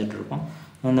ரிட்டனோட கேஜெட் இருக்கும்.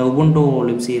 அந்த உபுண்டு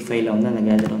லிப்ஸி ஃபைலில் வந்து அந்த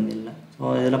கேஜெட் வந்து இல்லை. ஸோ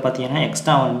இதில் பார்த்தீங்கன்னா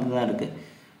எக்ஸ்ட்ரா வந்து தான் இருக்குது.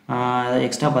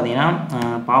 எக்ஸ்ட்ரா பார்த்தீங்கன்னா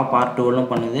பாப் ஆர்2லும்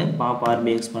பண்ணுது, பாப்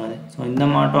ஆர்பிஎக்ஸ் பண்ணுது. ஸோ இந்த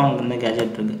மாட்டம் அவங்க இந்த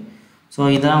கேஜெட் இருக்குது. ஸோ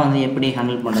இதெல்லாம் வந்து எப்படி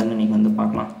ஹேண்டில் பண்ணுறதுன்னு நீங்கள் வந்து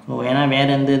பார்க்கலாம். ஸோ ஏன்னா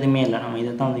வேறு எந்த இதுவுமே இல்லை, நம்ம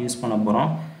இதை தான் வந்து யூஸ் பண்ண போகிறோம்.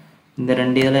 இந்த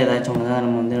 2 இதில் ஏதாச்சும் ஒன்று தான்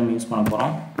நம்ம யூஸ் பண்ண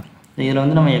போகிறோம். இதில்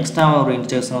வந்து நம்ம எக்ஸ்ட்ரா ஒரு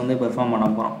இன்ஸ்ட்ரக்ஷன் வந்து பெர்ஃபார்ம் பண்ண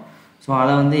போகிறோம். ஸோ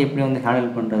அதை வந்து எப்படி வந்து ஹேண்டில்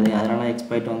பண்ணுறது, அதனால்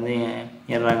எக்ஸ்பைட் வந்து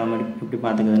ஏறாகாமல் எப்படி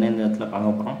பார்த்துக்குதுன்னு இந்த இடத்துல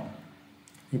பார்க்க போகிறோம்.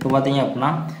 இப்போ பார்த்தீங்க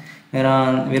அப்படின்னா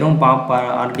வெறும் பாப்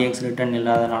ஆர்டிஎக்ஸ் ரிட்டர்ன்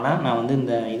இல்லாதனால நான் வந்து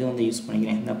இந்த இது வந்து யூஸ்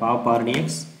பண்ணிக்கிறேன். இந்த பாப்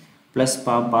ஆர்டிஎக்ஸ் ப்ளஸ்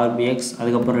பாப் ஆர்பிஎக்ஸ்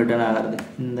அதுக்கப்புறம் ரிட்டர்ன் ஆகிறது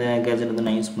இந்த கேஜெட் வந்து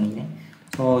நான் யூஸ் பண்ணிக்கிறேன்.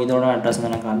 ஸோ இதோட அட்ரஸ்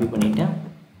வந்து நான் காப்பி பண்ணிவிட்டு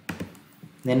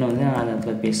தென் வந்து நான் அந்த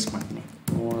இடத்துல பேஸ்ட் பண்ணிக்கிறேன்.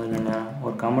 ஸோ இதில் நான்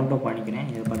ஒரு கமெண்ட்டும் பண்ணிக்கிறேன்.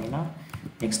 இது பார்த்தீங்கன்னா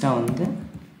எக்ஸ்ட்ரா வந்து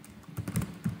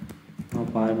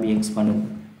பாப் ஆர்பிஎக்ஸ் பண்ணுது.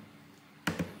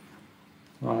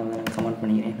 ஸோ அதை நான் கமெண்ட்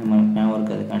பண்ணிக்கிறேன் நம்ம ஞாபகம்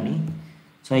இருக்கிறதுக்காண்டி.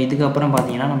 ஸோ இதுக்கப்புறம்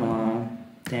பார்த்தீங்கன்னா நம்ம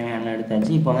தேவையான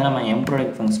எடுத்தாச்சு. இப்போ வந்து நம்ம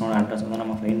mprotect ஃபங்க்ஷனோட அட்ரஸ் வந்து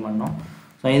நம்ம ஃபைன் பண்ணோம்.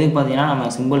 ஸோ இதுக்கு பார்த்தீங்கன்னா நம்ம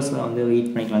சிம்பிள்ஸில் வந்து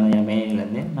ரீட் பண்ணிக்கலாம். என்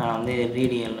மெயிலேருந்து நான் வந்து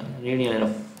ரீடியல்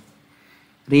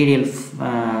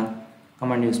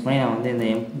கமெண்ட் யூஸ் பண்ணி நான் வந்து இந்த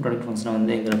mprotect ஃபங்க்ஷனை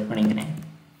வந்து கிரியேட் பண்ணிக்கிறேன்.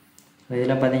 ஸோ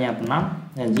இதில் பார்த்தீங்க அப்படின்னா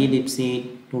glibc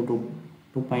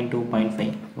 2.2.5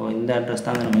 ஸோ இந்த அட்ரஸ்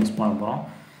தான் வந்து நம்ம யூஸ் பண்ண போகிறோம்.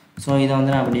 ஸோ இதை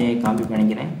வந்து நான் அப்படியே காப்பி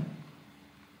பண்ணிக்கிறேன்.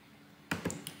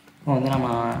 இப்போ வந்து நம்ம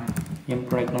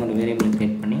mprotectனு ஒரு வேரியபிள்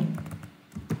கிரியேட் பண்ணி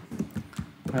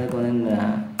அதுக்கு வந்து இந்த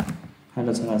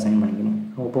அட்ரஸ் வந்து அசைன் பண்ணிக்கணும்.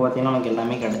 ஸோ இப்போ பார்த்திங்கன்னா நமக்கு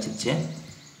எல்லாமே கிடச்சிருச்சு.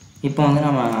 இப்போ வந்து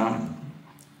நம்ம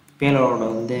பேலோட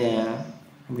வந்து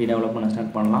எப்படி டெவலப் பண்ண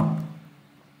ஸ்டார்ட் பண்ணலாம்.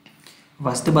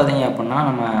 ஃபஸ்ட்டு பார்த்தீங்க அப்படின்னா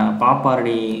நம்ம பாப்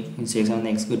ஆர்டி இன்ஸ்ட்ரக்ஷன்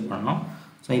வந்து எக்ஸிக்யூட் பண்ணோம்.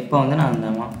 ஸோ இப்போ வந்து நான் அந்த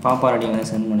பாப் ஆர்டியை வந்து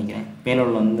சென்ட் பண்ணிக்கிறேன்.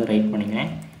 பேலோடில் வந்து ரைட் பண்ணிக்கிறேன்.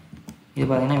 இது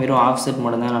பார்த்திங்கன்னா வெறும் ஆஃப்செட்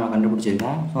மட்டும் தான் நம்ம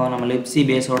கண்டுபிடிச்சிருக்கோம். ஸோ நம்ம லிப்ஸி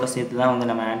பேஸோடு சேர்த்து தான் வந்து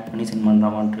நம்ம ஆட் பண்ணி சென்ட் பண்ணுற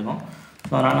மாதிரி இருக்கும்.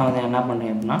 ஸோ அதனால் நான் வந்து என்ன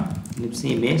பண்ணுறேன் அப்படின்னா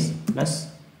லிப்ஸி பேஸ் ப்ளஸ்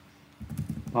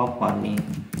பாப் ஆர்டி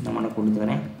இந்த மட்டும்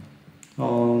கொடுத்துக்கிறேன். ஸோ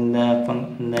இந்த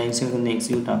இன்ஸ்ட்ரக்ஷன் வந்து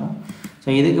எக்ஸிக்யூட் ஆகும். ஸோ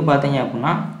இதுக்கு பார்த்தீங்க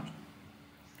அப்படின்னா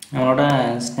நம்மளோட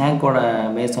ஸ்டாக்கோட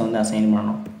பேஸை வந்து அசைன்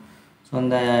பண்ணணும். ஸோ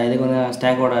இந்த இதுக்கு வந்து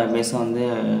ஸ்டாக்கோட பேஸை வந்து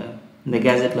இந்த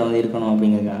கேஜெட்டில் வந்து இருக்கணும்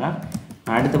அப்படிங்கிறதுக்காக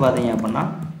அடுத்து பார்த்தீங்க அப்படின்னா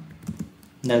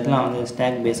இந்த இடத்துல வந்து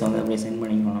ஸ்டாக் பேஸை வந்து அப்படியே சென்ட்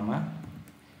பண்ணிக்கணும். நம்ம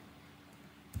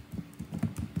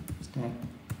ஸ்டாக்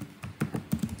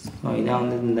ஸோ இதான்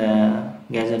வந்து இந்த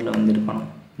கேஜெட்டில் வந்து இருக்கணும்.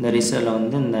 இந்த ரிசல்ட்டில்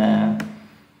வந்து இந்த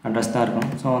அட்ரஸ் தான்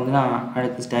இருக்கணும். ஸோ வந்து நான்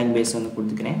அடுத்து ஸ்டாக் பேஸ் வந்து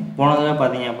கொடுத்துக்கிறேன். போனதில்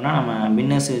பார்த்தீங்க அப்படின்னா நம்ம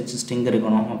பின்னர் சர்ச் ஸ்ட்ரிங்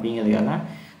இருக்கணும் அப்படிங்கிறதுக்காக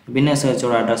பின்னர்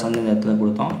சர்ச்சோட அட்ரஸ் வந்து இந்த இடத்துல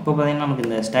கொடுத்தோம். இப்போ பார்த்தீங்கன்னா நமக்கு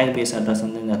இந்த ஸ்டாக் பேஸ் அட்ரஸ்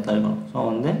வந்து இந்த இடத்துல இருக்கணும். ஸோ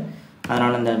வந்து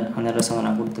அதனால் அந்த அட்ரஸ் வந்து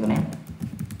நான் கொடுத்துக்கிறேன்.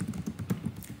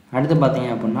 அடுத்து பார்த்தீங்க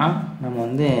அப்படின்னா நம்ம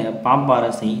வந்து பாப்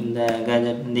ஆர்எஸ்ஐ இந்த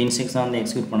கேஜெட் இந்த இன்ஸ்ட்ரக்ஷன் வந்து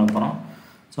எக்ஸிக்யூட் பண்ண போகிறோம்.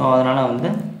 ஸோ அதனால் வந்து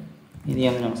இதையே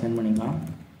வந்து நம்ம சென்ட் பண்ணிக்கலாம்.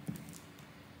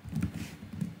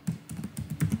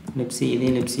 லிப்ஸி இதே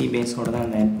லிப்ஸி பேஸோடு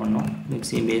தான் ஆட் பண்ணோம்.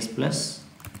 லிப்ஸி base plus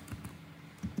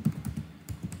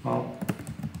pop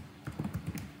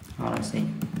RSI.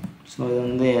 So இது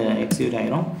வந்து எக்ஸிக்யூட்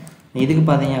ஆகிரும். இதுக்கு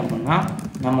பார்த்தீங்க அப்படின்னா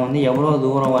நம்ம வந்து எவ்வளோ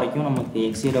தூரம் வரைக்கும் நமக்கு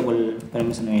எக்ஸிக்யூட்டபிள்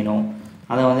பெர்மிஷன் வேணும்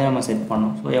அதை வந்து நம்ம செட்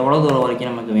பண்ணோம். ஸோ எவ்வளோ தூரம்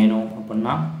வரைக்கும் நமக்கு வேணும்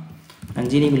அப்படின்னா நான்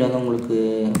ஜிடிபியில் வந்து உங்களுக்கு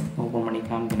ஓப்பன் பண்ணி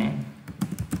காமிக்கிறேன்.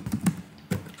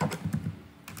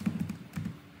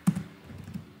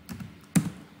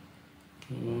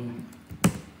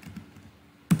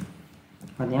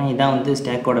 பார்த்தீங்கன்னா இதான் வந்து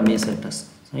ஸ்டாக்கோட பேஸ் அட்ரஸ்.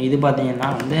 ஸோ இது பார்த்தீங்கன்னா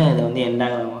வந்து அது வந்து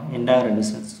எண்டாகிற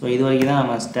டிஸ்டன்ஸ். ஸோ இது வரைக்கும் தான்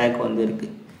நம்ம ஸ்டாக் வந்து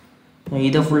இருக்குது. ஸோ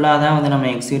இதை ஃபுல்லாக தான் வந்து நம்ம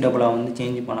எக்ஸிக்யூட்டபிளாக வந்து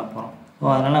சேஞ்ச் பண்ண போகிறோம். ஸோ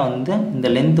அதனால் வந்து இந்த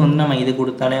லென்த் வந்து நம்ம இது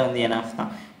கொடுத்தாலே வந்து எனாஃப்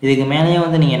தான். இதுக்கு மேலேயே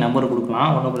வந்து நீங்கள் நம்பர்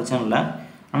கொடுக்கலாம், ஒன்றும் பிரச்சனை இல்லை.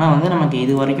 ஆனால் வந்து நமக்கு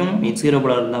இது வரைக்கும்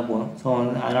எக்ஸிக்யூட்டபிளாக இருந்தால் போதும். ஸோ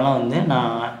வந்து அதனால் வந்து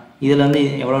நான் இதுலேருந்து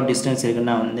எவ்வளோ டிஸ்டன்ஸ்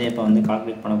இருக்குன்னு நான் வந்து இப்போ வந்து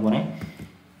கால்குலேட் பண்ண போகிறேன்.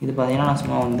 இது பார்த்தீங்கன்னா நான்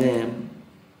சும்மா வந்து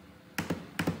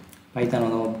பைத்தான்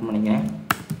வந்து ஓப்பன் பண்ணிக்கிறேன்.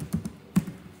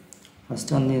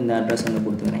 ஃபஸ்ட்டு வந்து இந்த அட்ரஸ் வந்து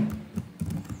கொடுத்துக்கிறேன்.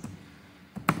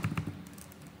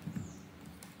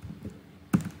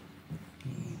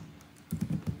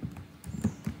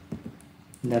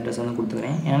 இந்த அட்ரஸ் வந்து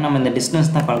கொடுத்துக்கிறேன். ஏன்னா நம்ம இந்த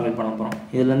டிஸ்டன்ஸ் தான் கால்குலேட் பண்ண போகிறோம்.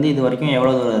 இதுலேருந்து இது வரைக்கும்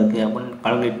எவ்வளோ தூரம் இருக்குது அப்படின்னு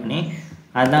கால்குலேட் பண்ணி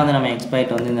அதுதான் வந்து நம்ம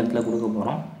எக்ஸ்பைட் வந்து இந்த இடத்துல கொடுக்க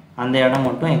போகிறோம். அந்த இடம்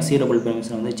மட்டும் எக்ஸிக்யூட்டபிள்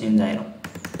பெர்மிஷன் வந்து சேஞ்ச் ஆகிடும்.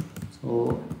 ஸோ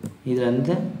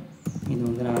இதுலேருந்து இது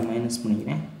வந்து நான் மைனஸ்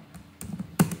பண்ணிக்கிறேன்.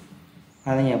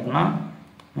 அதே அப்படின்னா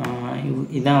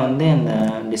இதுதான் வந்து இந்த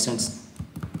டிஸ்டன்ஸ்,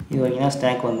 இது வரைக்கும் தான்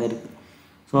ஸ்டாக் வந்து இருக்குது.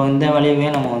 ஸோ இந்த வேல்யூவே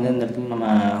நம்ம வந்து இந்த இடத்துல நம்ம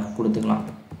கொடுத்துக்கலாம்.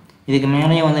 இதுக்கு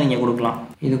மேலேயே வந்து நீங்கள் கொடுக்கலாம்,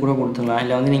 இது கூட கொடுத்துக்கலாம்,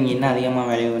 இல்லை வந்து நீங்கள் என்ன அதிகமாக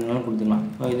வேல்யூ வேணுனாலும் கொடுத்துக்கலாம்.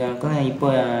 ஸோ இதுக்கு இப்போ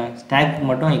ஸ்டாக்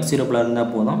மட்டும் எக்ஸிக்யூட்டபிளாக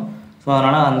இருந்தால் போதும். ஸோ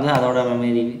அதனால் வந்து அதோட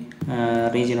மெமரி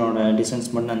ரீஜனோட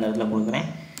டிஸ்டன்ஸ் மட்டும் அந்த இடத்துல கொடுக்குறேன்.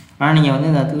 ஆனால் நீங்கள் வந்து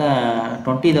இந்த இடத்துல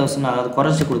 20,000 அதாவது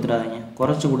குறைச்சி கொடுத்துடாதீங்க.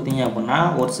 குறைச்சி கொடுத்தீங்க அப்படின்னா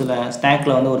ஒரு சில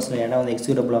ஸ்டாக்கில் வந்து ஒரு சில இடம் வந்து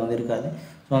எக்ஸிக்யூட்டபிளாக வந்து இருக்காது.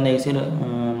 ஸோ அந்த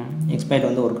எக்ஸ்பைட்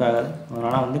வந்து ஒர்க் ஆகாது.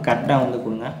 அதனால் வந்து கரெக்டாக வந்து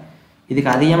கொடுங்க. இதுக்கு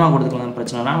அதிகமாக கொடுத்துக்கலாம்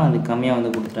பிரச்சனைனா, அதுக்கு கம்மியாக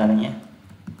வந்து கொடுத்துடாதீங்க.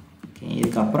 ஓகே,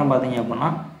 இதுக்கப்புறம் பார்த்தீங்க அப்படின்னா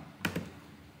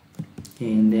ஓகே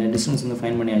இந்த டிஸ்டன்ஸ் வந்து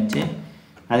ஃபைன் பண்ணியாச்சு.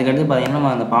 அதுக்கடுத்து பார்த்தீங்கன்னா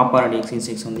நம்ம அந்த பாப்பார்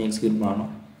x6 வந்து எக்ஸிக்யூட்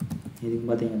பண்ணணும். இதுக்கு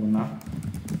பார்த்தீங்க அப்படின்னா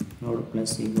நோட்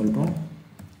ப்ளஸ் ஈக்குவல் டு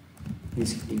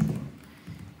 364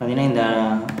 பார்த்தீங்கன்னா இந்த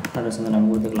அட்ரஸ் வந்து நம்ம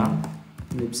கொடுத்துக்கலாம்.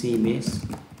 libc base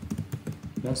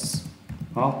plus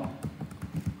pop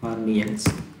rdx.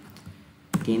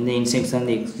 Okay, இந்த இன்ஸ்ட்ரக்ஷன்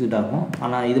வந்து எக்ஸிக்யூட் ஆகும்.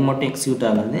 ஆனால் இது மட்டும் எக்ஸிக்யூட்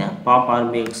ஆகாது, pop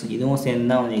rbx இதுவும் சேர்ந்து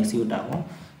தான் வந்து எக்ஸிக்யூட் ஆகும்.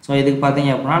 ஸோ இதுக்கு பார்த்தீங்க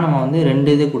அப்படின்னா நம்ம வந்து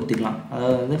 2 இது கொடுத்துக்கலாம்.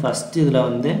 அதாவது வந்து ஃபஸ்ட்டு இதில்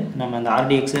வந்து நம்ம அந்த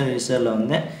rdx ரெஜிஸ்டரில்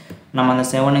வந்து நம்ம அந்த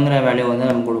 7ங்கிற வேல்யூ வந்து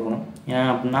நம்ம கொடுக்கணும். ஏன்னா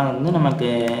அப்படின்னா வந்து நமக்கு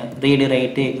ரீடு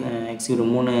ரைட்டு எக்ஸிக்யூட்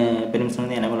 3 பெர்மிஷன்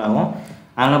வந்து எனேபிள் ஆகும்.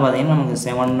 அதனால் பார்த்தீங்கன்னா நமக்கு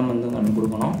 7 வந்து நம்ம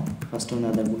கொடுக்கணும். ஃபஸ்ட்டு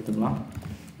வந்து அதை கொடுத்துக்கலாம்.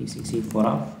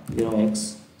 e64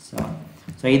 0x7.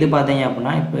 ஸோ இது பார்த்தீங்க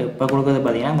அப்படின்னா இப்போ கொடுக்குறது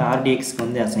பார்த்தீங்கன்னா இந்த rdxக்கு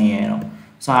வந்து அசைன் ஆகிடும்.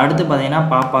 ஸோ அடுத்து பார்த்தீங்கன்னா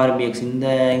pop rbx இந்த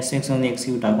இன்ஸ்ட்ரக்ஷன் வந்து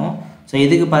எக்ஸிக்யூட் ஆகும். ஸோ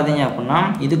இதுக்கு பார்த்தீங்க அப்படின்னா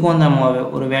இதுக்கும் வந்து நம்ம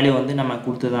ஒரு வேல்யூ வந்து நம்ம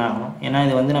கொடுத்து தான் ஆகணும். ஏன்னா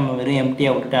இது வந்து நம்ம வெறும்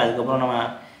எம்டியாக விட்டுட்டு அதுக்கப்புறம் நம்ம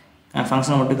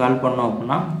ஃபங்க்ஷனை மட்டும் கால் பண்ணோம்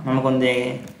அப்படின்னா நமக்கு வந்து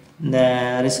இந்த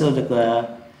ரிசல்ட்டுக்கு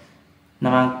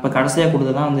நம்ம இப்போ கடைசியாக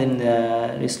கொடுத்து தான் வந்து இந்த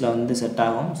லிஸ்ட்டில் வந்து செட்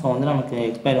ஆகும். ஸோ வந்து நமக்கு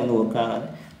எக்ஸ்பைர் வந்து ஒர்க் ஆகாது.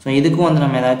 ஸோ இதுக்கும் வந்து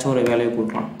நம்ம ஏதாச்சும் ஒரு வேல்யூ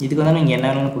கொடுக்கலாம். இதுக்கு வந்து நீங்கள் என்ன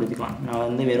வேணும்னு கொடுத்துக்கலாம். நான்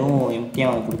வந்து வெறும்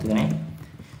எம்டியாக வந்து கொடுத்துக்கிறேன்.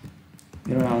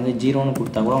 வெறும் நான் வந்து 0ன்னு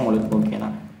கொடுத்தா கூட உங்களுக்கு ஓகே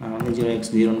தான். நான் வந்து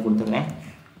 0x0ன்னு கொடுத்துக்கிறேன்.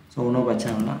 ஸோ ஒன்றும்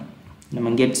பிரச்சனை இல்லை. நம்ம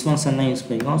கெட்ஸ் ஃபங்க்ஷன் தான் யூஸ்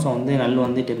பண்ணிக்கோம். ஸோ வந்து நல்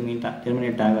வந்து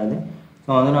டெர்மினேட் ஆகாது. ஸோ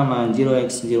வந்து நம்ம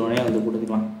 0x0னே வந்து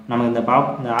கொடுத்துக்கலாம். நமக்கு இந்த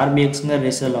rbxங்கிற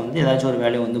ரிசல்ட்டில் வந்து ஏதாச்சும் ஒரு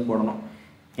வேல்யூ வந்து போடணும்.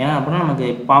 ஏன்னா அப்படின்னா நமக்கு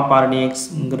pop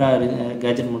rdxங்கிற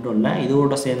கேஜெட் மட்டும் இல்லை,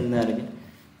 இதோட சேர்ந்து தான் இருக்குது.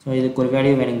 ஸோ இதுக்கு ஒரு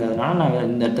வேல்யூ வேணுங்கிறதுனால நான்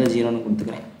இந்த இடத்துல 0ன்னு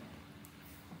கொடுத்துக்கிறேன்.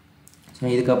 ஸோ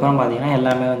இதுக்கப்புறம் பார்த்தீங்கன்னா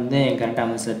எல்லாமே வந்து கரெக்டாக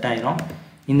வந்து செட் ஆகிடும்.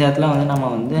 இந்த இடத்துல வந்து நம்ம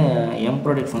வந்து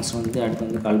mprotect ஃபங்க்ஷன் வந்து அடுத்து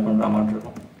வந்து கால் பண்ணுற மாதிரி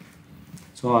இருக்கும்.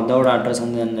 ஸோ அதோட அட்ரஸ்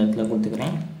வந்து அந்த இடத்துல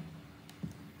கொடுத்துக்கிறேன்.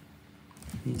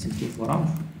 364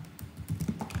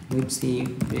 libc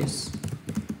base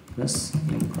plus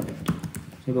mprotect.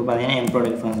 So இப்போ பார்த்தீங்கன்னா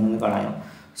mprotect ஃபங்க்ஷன் வந்து கால் ஆகிடும்.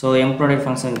 ஸோ mprotect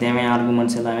ஃபங்க்ஷனுக்கு தேவையான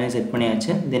ஆர்குமெண்ட்ஸ் எல்லாமே செட்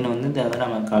பண்ணியாச்சு. தென் வந்து அதை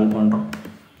நம்ம கால் பண்ணுறோம்.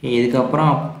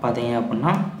 இதுக்கப்புறம் பார்த்தீங்க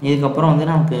அப்படின்னா இதுக்கப்புறம் வந்து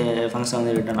நமக்கு ஃபங்க்ஷன்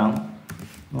வந்து ரிட்டர்ன் ஆகும்.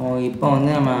 இப்போ வந்து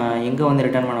நம்ம எங்கே வந்து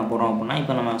ரிட்டர்ன் பண்ண போகிறோம் அப்படின்னா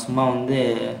இப்போ நம்ம சும்மா வந்து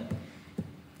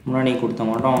முன்னாடி கொடுத்த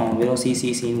மட்டும் வெறும்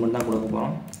சிசிசின்னு மட்டும் தான் கொடுக்க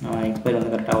போகிறோம். எக்ஸ்பைர்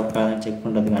வந்து கரெக்டாக ஒர்க் ஆகுதுன்னு செக்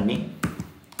பண்ணுறதுக்காண்டி.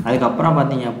 அதுக்கப்புறம்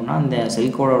பார்த்தீங்க அப்படின்னா இந்த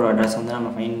ஷெல்கோடோட அட்ரஸ் வந்து நம்ம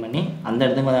ஃபைன் பண்ணி அந்த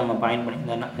இடத்துக்கு வந்து நம்ம பாயிண்ட் பண்ணி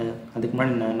அதுக்கு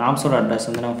முன்னாடி இந்த நாப்ஸோட அட்ரஸ்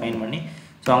வந்து நம்ம ஃபைன் பண்ணி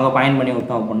ஸோ அங்கே பாயிண்ட் பண்ணி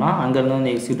விட்டோம் அப்படின்னா அங்கேருந்து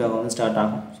வந்து எக்ஸிக்யூட் ஆக வந்து ஸ்டார்ட்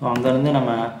ஆகும். ஸோ அங்கேருந்து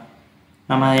நம்ம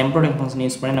mprotect ஃபங்க்ஷன்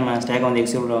யூஸ் பண்ணி நம்ம ஸ்டாக்கை வந்து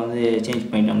எக்ஸிக்யூட்டில் வந்து சேஞ்ச்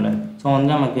பண்ணிட்டோம்ல. ஸோ வந்து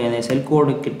நமக்கு இந்த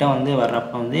ஷெல்கோடு கிட்ட வந்து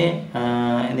வர்றப்போ வந்து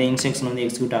இந்த இன்ஸ்ட்ரக்ஷன் வந்து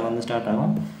எக்ஸிக்யூட் ஆக வந்து ஸ்டார்ட்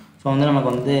ஆகும். ஸோ வந்து நமக்கு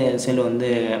வந்து செல் வந்து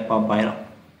பாப் ஆயிரும்.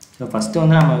 ஸோ ஃபஸ்ட்டு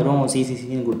வந்து நம்ம வெறும்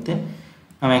சிசிசின்னு கொடுத்து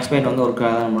நம்ம எக்ஸ்பைட் வந்து ஒர்க்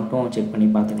ஆகாத மட்டும் செக் பண்ணி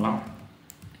பார்த்துக்கலாம்.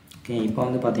 ஓகே, இப்போ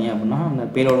வந்து பார்த்தீங்க அப்படின்னா அந்த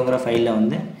பேலோடுங்கிற ஃபைலில்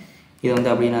வந்து இதை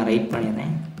வந்து அப்படியே நான் ரைட்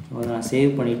பண்ணிடுறேன். ஸோ அதை நான்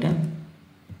சேவ் பண்ணிவிட்டு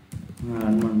நான்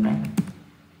ரன் பண்ணுறேன்.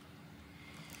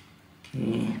 Okay,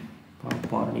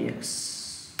 pop rdx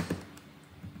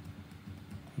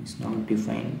is not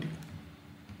defined.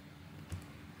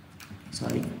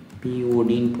 Sorry,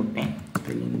 PODன்னு போட்டேன்,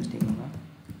 ஸ்பெல்லிங் மிஸ்டேக் தான்.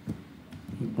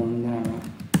 இப்போ வந்து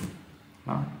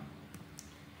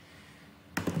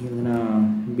இது நான்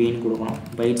பீன் கொடுக்கணும்.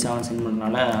 பைட்ஸ் அவன் சென்ட்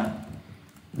பண்ணுறதுனால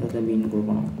இதை பீன்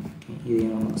கொடுக்கணும். ஓகே,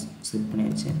 இதையும் நம்ம செட்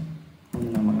பண்ணியாச்சு.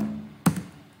 வந்து நம்ம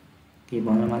இப்போ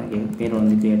வந்து நமக்கு பேலோடு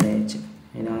வந்து க்ரியேட் ஆகிடுச்சு.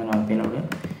 இதை வந்து நம்ம பேலோடு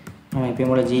நம்ம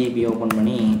எப்பயும் போல் ஜிஇபி ஓப்பன்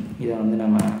பண்ணி இதை வந்து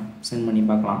நம்ம சென்ட் பண்ணி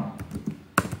பார்க்கலாம்.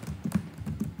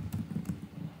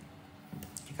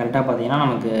 கரெக்டாக பார்த்தீங்கன்னா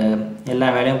நமக்கு எல்லா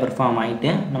வேலையும் பெர்ஃபார்ம் ஆகிட்டு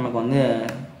நமக்கு வந்து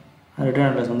ரிட்டர்ன்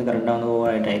அட்ரஸ் வந்து கரெக்டாக வந்து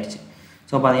ஓவர் ரைட் ஆகிடுச்சு.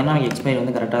 ஸோ பார்த்தீங்கன்னா நமக்கு எக்ஸ்பைரி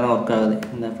வந்து கரெக்டாக தான் ஒர்க் ஆகுது.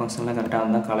 இந்த ஃபங்க்ஷன்லாம் கரெக்டாக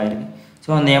வந்து கால் ஆகிருக்கு. ஸோ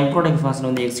அந்த mprotect ஃபங்க்ஷன்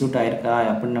வந்து எக்ஸிக்யூட் ஆகிருக்கா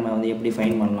அப்படின்னு நம்ம வந்து எப்படி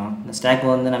ஃபைன் பண்ணலாம்? இந்த ஸ்டாக்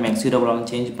வந்து நம்ம எக்ஸிக்யூட்டபிள் வந்து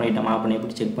சேஞ்ச் பண்ணிட்டோமா அப்படின்னு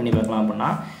எப்படி செக் பண்ணி பார்க்கலாம் அப்படின்னா,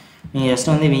 நீங்கள்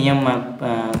ஜஸ்ட் வந்து விஎம்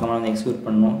கமெண்ட் வந்து எக்ஸிக்யூட்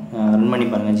பண்ணணும், ரன் பண்ணி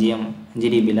பாருங்கள்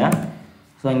ஜிடிபியில்.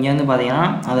 ஸோ இங்கே வந்து பார்த்தீங்கன்னா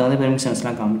அதை வந்து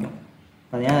பெர்மிஷன்ஸ்லாம் காமிக்கும்.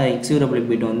 பார்த்தீங்கன்னா எக்ஸிக்யூட்டபிள்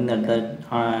பிட் வந்து இந்த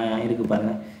இடத்துல இருக்குது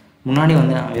பாருங்கள். முன்னாடி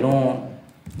வந்து நான் வெறும்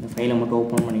இந்த ஃபைலை மட்டும்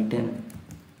ஓப்பன் பண்ணிவிட்டு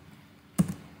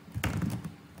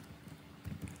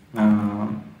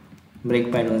பிரேக்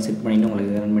பாயிண்ட் வந்து செட் பண்ணிவிட்டு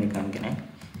உங்களுக்கு ரன் பண்ணி காமிக்கிறேன்.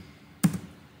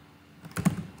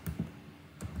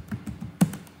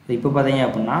 இப்போ பார்த்தீங்க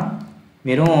அப்படின்னா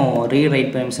வெறும் ரீட்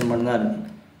ரைட் பெர்மிஷன் மட்டும்தான் இருக்குது.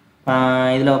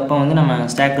 இதில் அப்போ வந்து நம்ம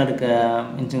ஸ்டாக்கில் இருக்க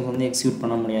இன்ஸ்ட்ரக்ஷன் வந்து எக்ஸிக்யூட்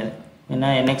பண்ண முடியாது, ஏன்னா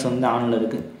NX வந்து ஆனில்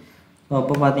இருக்குது. ஸோ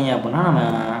அப்போ பார்த்தீங்க அப்படின்னா நம்ம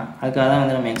அதுக்காக தான்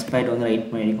வந்து நம்ம எக்ஸ்பைட் வந்து ரைட்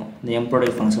பண்ணியிருக்கோம், இந்த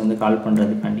mprotect ஃபங்க்ஷன் வந்து கால்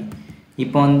பண்ணுறதுக்காண்டி.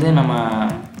 இப்போ வந்து நம்ம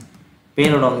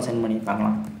பேலோட வந்து சென்ட் பண்ணி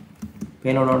பார்க்கலாம்.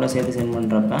 பேலோடோட சேர்த்து சென்ட்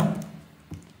பண்ணுறப்ப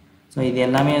ஸோ இது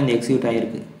எல்லாமே வந்து எக்ஸிக்யூட்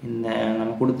ஆகிருக்கு. இந்த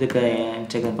நம்ம கொடுத்துருக்க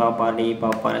இன்ஸ்ட்ரக்ஷன் பாப்பார்டி,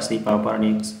 பாப்பாரசி,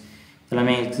 பாப்பார்டிஎக்ஸ்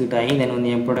எல்லாமே எக்ஸிக்யூட் ஆகி தென்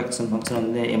வந்து mprotect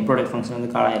ஃபங்க்ஷன்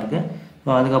வந்து கால் ஆகிருக்கு. ஸோ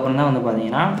அதுக்கப்புறம் தான் வந்து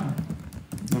பார்த்தீங்கன்னா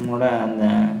நம்மளோட அந்த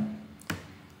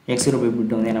எக்ஸிக்யூட்டபிள்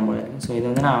பிட் வந்து என்ன இருக்குது. ஸோ இது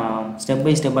வந்து நான் ஸ்டெப்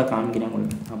பை ஸ்டெப்பாக காமிக்கிறேன்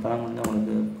உங்களுக்கு, அப்போ தான் வந்து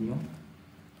உங்களுக்கு புரியும்.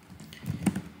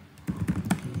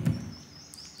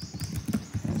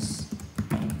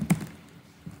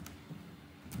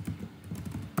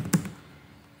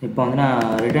 இப்போ வந்து நான்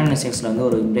ரிட்டர்ன் இன்ஸ்ட்ரக்ஷனில் வந்து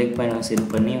ஒரு பிரேக் பாயிண்ட் வந்து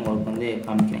செட் பண்ணி உங்களுக்கு வந்து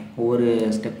காமிக்கிறேன், ஒவ்வொரு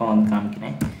ஸ்டெப்பாக வந்து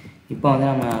காமிக்கிறேன். இப்போ வந்து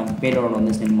நம்ம பேலோட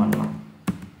வந்து சென்ட் பண்ணலாம்.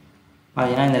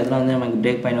 பார்த்தீங்கன்னா இந்த இடத்துல வந்து நமக்கு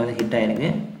பிரேக் பாயிண்ட் வந்து ஹிட் ஆகிருக்கு.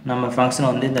 நம்ம ஃபங்க்ஷன்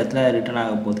வந்து இந்த இடத்துல ரிட்டர்ன்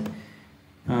ஆக போகுது.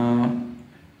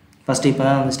 ஃபஸ்ட்டு இப்போ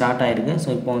தான் வந்து ஸ்டார்ட் ஆகிருக்கு. ஸோ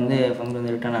இப்போ வந்து ஃபங்க்ஷன்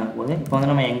வந்து ரிட்டர்ன் ஆக போகுது. இப்போ வந்து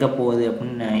நம்ம எங்கே போகுது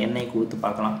அப்படின்னு எண்ணெய் கொடுத்து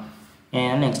பார்க்கலாம்.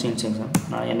 ஏன்னா நெக்ஸ்ட் இன்ஸ்ட்ரக்ஷன்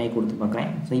நான் எண்ணெய் கொடுத்து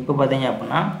பார்க்குறேன். ஸோ இப்போ பார்த்தீங்க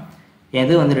அப்படின்னா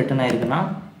எது வந்து ரிட்டர்ன் ஆகிருக்குன்னா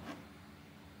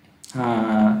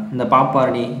இந்த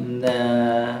பாப்பார்டி இந்த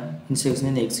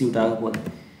இன்ஸ்ட்ரக்ஷன் இந்த எக்ஸிக்யூட் ஆக போகுது.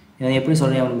 இதை எப்படி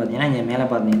சொல்கிறேன் அப்படின்னு பார்த்தீங்கன்னா இங்கே மேலே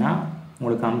பார்த்தீங்கன்னா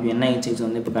உங்களுக்கு காமிக்கும் என்ன இன்ஸ்ட்ரக்ஷன்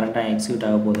வந்து இப்போ கரெக்டாக எக்ஸிக்யூட்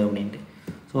ஆக போகுது அப்படின்ட்டு.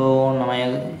 ஸோ நம்ம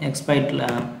எக்ஸ்பைட்டில்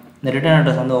இந்த ரிட்டர்ன்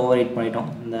அட்ரஸ் வந்து ஓவர் ரைட் பண்ணிட்டோம்.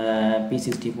 இந்த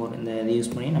P64 இந்த இதை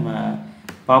யூஸ் பண்ணி நம்ம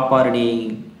பாப்பார்டி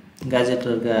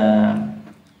கேஜெட்டில் இருக்க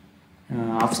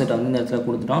ஆஃப்செட்டை வந்து இந்த இடத்துல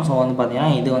கொடுத்துட்டோம். ஸோ வந்து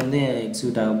பார்த்தீங்கன்னா இது வந்து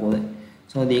எக்ஸிக்யூட் ஆக போகுது.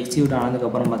 ஸோ இது எக்ஸிக்யூட்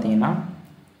ஆனதுக்கப்புறம் பார்த்தீங்கன்னா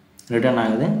ரிட்டர்ன்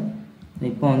ஆகுது.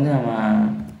 இப்போ வந்து நம்ம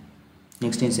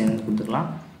நெக்ஸ்ட் இன்ஸ்ட்ரக்ஷன் கொடுத்துக்கலாம்.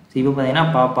 ஸோ இப்போ பார்த்தீங்கன்னா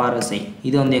பாப்பாரசை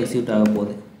இது வந்து எக்ஸிக்யூட் ஆக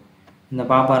போகுது. இந்த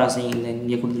பாப்பாரசை இந்த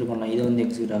இங்கே கொடுத்துருக்கோம்ல இது வந்து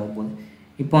எக்ஸிக்யூட் ஆக போகுது.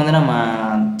 இப்போ வந்து நம்ம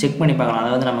செக் பண்ணி பார்க்கலாம்.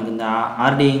 அதாவது நமக்கு இந்த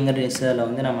ஆர்டிங்கிற ரிசர்வில்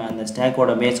வந்து நம்ம அந்த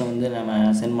ஸ்டாக்கோட பேஸை வந்து நம்ம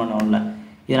சென்ட் பண்ணோம்ல,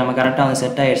 இது நம்ம கரெக்டாக வந்து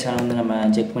செட் ஆகிடுச்சான்னு வந்து நம்ம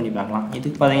செக் பண்ணி பார்க்கலாம்.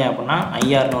 இதுக்கு பார்த்தீங்க அப்படின்னா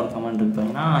ஐஆர்னு ஒரு கமெண்ட் இருக்குது.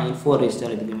 பார்த்தீங்கன்னா I4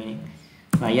 ரெஜிஸ்டர் இதுக்கு மீனிங்.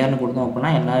 ஐஆர்னு கொடுத்தோம்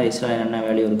அப்படின்னா எல்லா ரெஜிஸ்டரில் என்னென்ன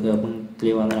வேல்யூ இருக்குது அப்படின்னு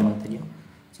தெளிவாக வந்து நமக்கு தெரியும்.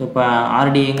 ஸோ இப்போ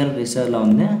ஆர்டிங்கிற ரிசர்வில்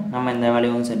வந்து நம்ம இந்த வேல்யூ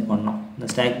வந்து சென்ட் பண்ணோம், இந்த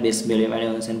ஸ்டாக் பேஸ் வேல்யூ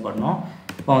வந்து சென்ட் பண்ணோம்.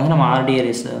 இப்போ வந்து நம்ம ஆர்டிஏ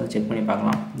ரெஜிஸ்டர் வந்து செக் பண்ணி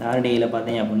பார்க்கலாம். இந்த ஆர்டிஏயில்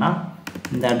பார்த்தீங்க அப்படின்னா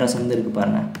இந்த அட்ரஸ் வந்து இருக்குது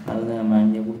பாருங்கள். அது வந்து நம்ம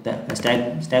இங்கே கொடுத்த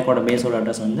ஸ்டாக்கோட பேஸோட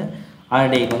அட்ரஸ் வந்து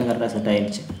ஆர்டிஐக்கு வந்து கரெக்டாக செட்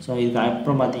ஆகிடுச்சு. ஸோ இதுக்கு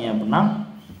அப்புறம் பார்த்தீங்க அப்படின்னா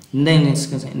இந்த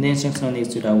இன்ஸ்ட்ரக்ஷன் வந்து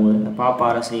எக்ஸிக்யூட் ஆக போகுது. இந்த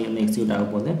பாப்பாரசி வந்து எக்ஸிக்யூட் ஆக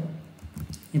போகுது.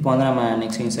 இப்போ வந்து நம்ம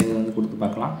நெக்ஸ்ட் இன்ஸ்ட்ரக்ஷன் வந்து கொடுத்து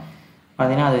பார்க்கலாம்.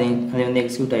 பார்த்தீங்கன்னா அது வந்து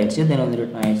எக்ஸிக்யூட் ஆகிடுச்சு, தென் வந்து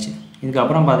ரிட்டர்ன் ஆகிடுச்சு.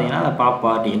 இதுக்கப்புறம் பார்த்தீங்கன்னா அந்த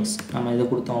பாப்பார்டிஎக்ஸ் நம்ம இது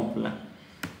கொடுத்தோம் அப்படில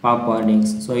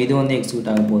பாப்பார்டிஎக்ஸ். ஸோ இது வந்து எக்ஸிக்யூட்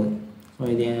ஆக போகுது. ஸோ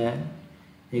இது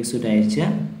எக்ஸிக்யூட் ஆகிடுச்சு.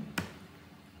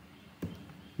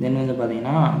 தென் வந்து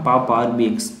பார்த்தீங்கன்னா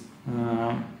பாப்பார்பிஎக்ஸ்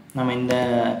நம்ம இந்த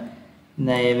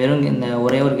வெறும் இந்த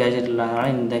ஒரே ஒரு கேஜெட் இல்லாதனால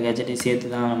இந்த கேஜெட்டை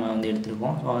சேர்த்து தான் நம்ம வந்து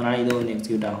எடுத்துருக்கோம். ஸோ அதனால் இது வந்து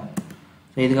எக்ஸிக்யூட் ஆகும்.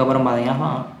 ஸோ இதுக்கப்புறம்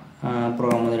பார்த்தீங்கன்னா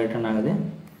ப்ரோக்ராம் வந்து ரிட்டர்ன் ஆகுது.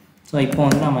 ஸோ இப்போ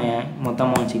வந்து நம்ம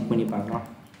மொத்தமாக செக் பண்ணி பார்க்கலாம்.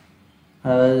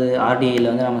 அதாவது ஆர்டிஐயில்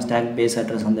வந்து நம்ம ஸ்டாக் பேஸ்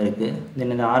அட்ரஸ் வந்து இருக்குது.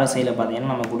 தென் இந்த ஆர்எஸ்ஐயில்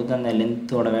பார்த்தீங்கன்னா நம்ம கொடுத்த அந்த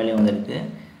லென்த்தோட வேல்யூ வந்து இருக்குது.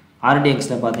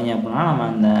 ஆர்டிஎக்ஸில் பார்த்தீங்க அப்படின்னா நம்ம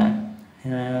அந்த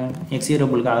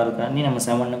எக்ஸிக்யூட்டபிளுக்காக இருக்காண்டி நம்ம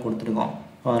 7ன்னு கொடுத்துருக்கோம்.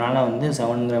 ஸோ அதனால் வந்து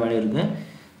 7ங்கிற வேல்யூ இருக்குது.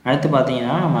 அடுத்து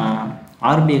பார்த்தீங்கன்னா நம்ம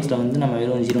ஆர்பிஎக்ஸில் வந்து நம்ம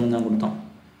வெறும் 0ன்னு தான் கொடுத்தோம்.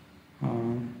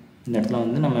 இந்த இடத்துல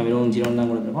வந்து நம்ம வெறும் 0ன்னு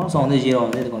தான் கொடுத்துருக்கோம். ஸோ வந்து 0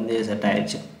 வந்து இதுக்கு வந்து செட்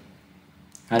ஆகிடுச்சு,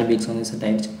 ஆர்பிஎக்ஸ் வந்து செட்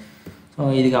ஆகிடுச்சு.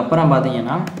 ஸோ இதுக்கப்புறம்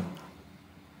பார்த்தீங்கன்னா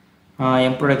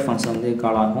mprotect ஃபங்க்ஷன் வந்து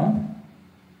கால் ஆகும்.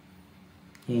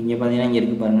 இங்கே பார்த்தீங்கன்னா இங்கே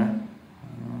இருக்குது பாருங்கள்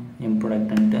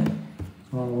mprotectன்ட்டு.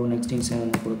 ஸோ நெக்ஸ்ட் இன்ஸ்ட்ரக்ஷன்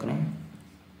வந்து கொடுக்குறேன்.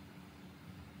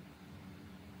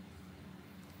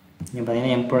 இங்கே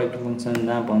பார்த்தீங்கன்னா mprotect ஃபங்க்ஷன்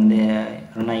தான் இப்போ வந்து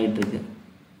ரன் ஆகிட்டு இருக்குது.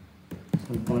 ஸோ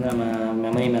இப்போ வந்து நம்ம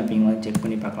மெமரி மேப்பிங் வந்து செக்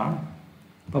பண்ணி பார்க்கலாம்.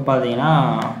 இப்போ பார்த்தீங்கன்னா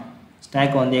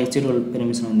ஸ்டாக் வந்து எக்ஸிக்யூட்டபிள்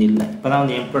பெர்மிஷன் வந்து இல்லை. இப்போ தான்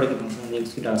வந்து mprotect ஃபங்க்ஷன் வந்து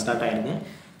எக்ஸிக்யூட் ஸ்டார்ட் ஆகிருக்கு.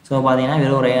 ஸோ பார்த்தீங்கன்னா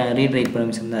வெறும் ஒரு ரீட் ரைட்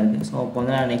பெர்மிஷன் தான் இருக்குது. ஸோ இப்போ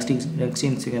வந்து நான் நெக்ஸ்ட்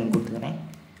இன்ஸ்ட்ரக்ஷன் கொடுத்துக்கிறேன்.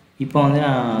 இப்போ வந்து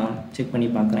நான் செக் பண்ணி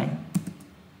பார்க்குறேன்.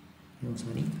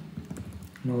 சாரி,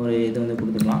 இன்னொரு இது வந்து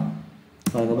கொடுத்துக்கலாம்.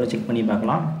 ஸோ அதுக்கப்புறம் செக் பண்ணி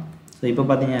பார்க்கலாம். ஸோ இப்போ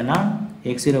பார்த்தீங்கன்னா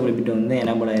எக்ஸிக்யூட்டபிள் பிட் வந்து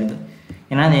எனேபிள் ஆகிருக்கு.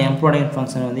 ஏன்னா அந்த mprotect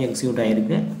ஃபங்க்ஷன் வந்து எக்ஸிக்யூட்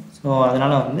ஆகிருக்கு. ஸோ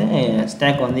அதனால் வந்து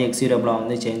ஸ்டாக் வந்து எக்ஸிக்யூட்டபிளாக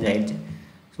வந்து சேஞ்ச் ஆகிடுச்சு.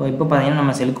 ஸோ இப்போ பார்த்தீங்கன்னா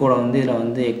நம்ம செல் கோடை வந்து இதில்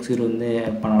வந்து எக்ஸிக்யூட் வந்து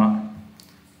பண்ணலாம்.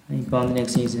 இப்போ வந்து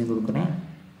நெக்ஸ்ட் இன்ஸ்ட்ரக்ஷன் கொடுக்குறேன்.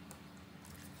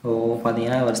 ஸோ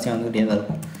பார்த்தீங்கன்னா வரிசையாக வந்துக்கிட்டே தான்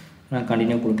இருக்கும். நான்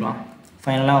கண்டினியூ கொடுக்கலாம்.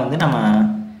 ஃபைனலாக வந்து நம்ம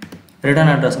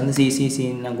ரிட்டர்ன் அட்ரஸ் வந்து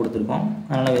சிசிசின்னு தான் கொடுத்துருக்கோம்.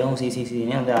 அதனால் வெறும்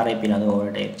சிசிசின்னு வந்து ஆர்ஐபியில் வந்து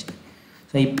ஓவர்ட் ஆகிடுச்சு.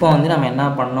 ஸோ இப்போ வந்து நம்ம என்ன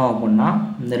பண்ணோம் அப்படின்னா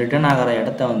இந்த ரிட்டர்ன் ஆகிற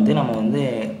இடத்த வந்து நம்ம வந்து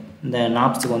இந்த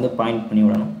நாப்ஸுக்கு வந்து பாயிண்ட் பண்ணி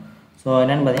விடணும். ஸோ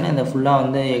என்னென்னு பார்த்தீங்கன்னா இந்த ஃபுல்லாக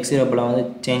வந்து எக்ஸிக்யூட்டபிளாக வந்து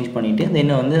சேஞ்ச் பண்ணிவிட்டு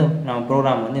தென் வந்து நம்ம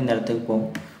ப்ரோக்ராம் வந்து இந்த இடத்துக்கு போகும்.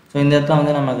 ஸோ இந்த இடத்துல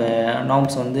வந்து நமக்கு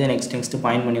நாப்ஸ் வந்து நெக்ஸ்ட்டு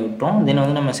பாயிண்ட் பண்ணி விட்டோம். தென்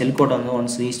வந்து நம்ம செல் கோட்டை வந்து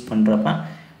ஒன்ஸ் ரீச் பண்ணுறப்ப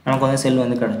நமக்கு வந்து செல்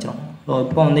வந்து கிடச்சிரும். ஸோ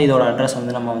இப்போ வந்து இதோட அட்ரஸ்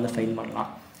வந்து நம்ம வந்து ஃபைண்ட் பண்ணலாம்.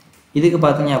 இதுக்கு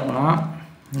பார்த்தீங்க அப்படின்னா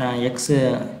நான்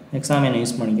எக்ஸாமினை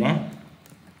யூஸ் பண்ணிக்கிறேன்.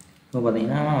 இப்போ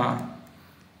பார்த்தீங்கன்னா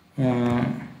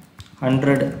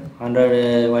 100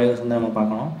 வேல்யூஸ் வந்து நம்ம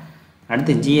பார்க்கணும்.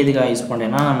 அடுத்து ஜி எதுக்காக யூஸ்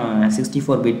பண்ணுறேன்னா நம்ம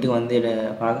 64 பிட்டுக்கு வந்து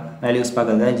வேல்யூஸ்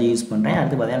பார்க்கறதுக்காக ஜி யூஸ் பண்ணுறேன்.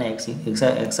 அடுத்து பார்த்தீங்கன்னா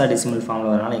எக்ஸா டெசிமல்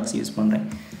ஃபார்மில் வரனால எக்ஸ் யூஸ் பண்ணுறேன்.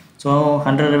 ஸோ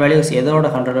 100 வேல்யூஸ் எதோட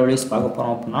 100 வேல்யூஸ் பார்க்க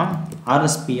போகிறோம் அப்படின்னா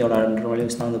ஆர்எஸ்பியோட 100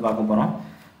 வேல்யூஸ் தான் வந்து பார்க்க போகிறோம்.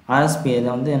 ஆர்எஸ்பி இதை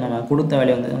வந்து நம்ம கொடுத்த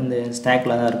வேல்யூ வந்து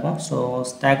ஸ்டாக்கில் தான் இருக்கும். ஸோ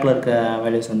ஸ்டாக்கில் இருக்க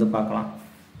வேல்யூஸ் வந்து பார்க்கலாம்.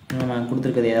 நம்ம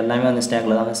கொடுத்துருக்கிறது எல்லாமே வந்து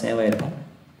ஸ்டாக்கில் தான் வந்து சேவ் ஆகிருக்கும்.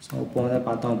 ஸோ இப்போ வந்து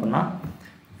பார்த்தோம் அப்படின்னா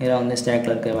இதில் வந்து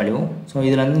ஸ்டாக்கில் இருக்க வேல்யூ. ஸோ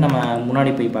இதில் வந்து நம்ம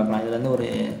முன்னாடி போய் பார்க்கலாம். இதில் வந்து ஒரு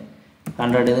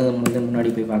 100 இது முன்னாடி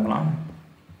போய் பார்க்கலாம்.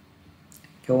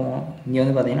 ஸோ இங்கே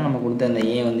வந்து பார்த்திங்கன்னா நம்ம கொடுத்த அந்த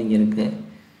ஏ வந்து இங்கே இருக்குது.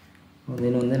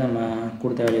 இதில் வந்து நம்ம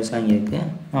கொடுத்த வேல்யூஸ்லாம் இங்கே இருக்குது.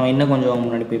 நம்ம இன்னும் கொஞ்சம்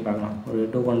முன்னாடி போய் பார்க்கலாம். ஒரு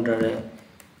 200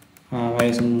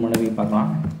 வேல்யூஸ் முன்னாடி போய்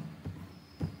பார்க்கலாம்.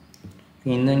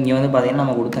 இங்கே வந்து பார்த்திங்கன்னா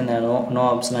நம்ம கொடுத்த அந்த நோ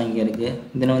ஆப்ஸ்லாம் இங்கே இருக்குது.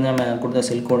 தென் வந்து நம்ம கொடுத்த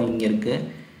செல் கோடு இங்கே இருக்குது.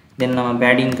 தென் நம்ம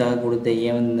பேடிங்காக கொடுத்த ஏ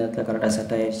வந்து இந்த இடத்துல கரெக்டாக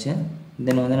செட் ஆகிடுச்சு.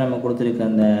 தென் வந்து நம்ம கொடுத்துருக்க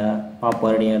அந்த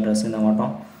பாப்பாரடி அட்ரஸ் இந்த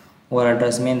மாட்டோம் ஒவ்வொரு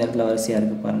அட்ரஸுமே இந்த இடத்துல வரிசையாக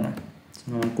இருக்குது பாருங்கள்.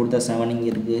 நம்ம கொடுத்த 7 இங்கே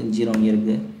இருக்குது, 0 இங்கே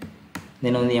இருக்குது.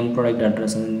 தென் வந்து mprotect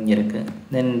அட்ரஸ் வந்து இங்கே இருக்குது.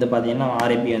 தென் இந்த பார்த்தீங்கன்னா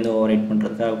ஆர்ஐபி வந்து ஓவர்ரைட்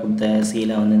பண்ணுறதுக்காக கொடுத்த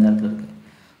சீல வந்து இந்த இடத்துல இருக்குது.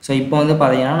 ஸோ இப்போ வந்து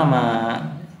பார்த்தீங்கன்னா நம்ம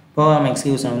ப்ரோக்ராம்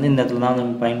எக்ஸிக்யூஷன் வந்து இந்த இடத்துல தான்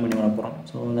வந்து பயன் பண்ணி வர போகிறோம்.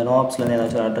 ஸோ இந்த நோப்ஸ்லேருந்து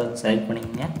ஏதாச்சும் ஒரு அட்ரஸ் செலக்ட்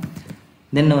பண்ணிக்கோங்க.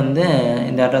 தென் வந்து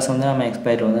இந்த அட்ரஸ் வந்து நம்ம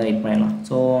எக்ஸ்பைரி வந்து ரைட் பண்ணிடலாம்.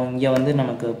 ஸோ இங்கே வந்து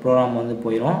நமக்கு ப்ரோக்ராம் வந்து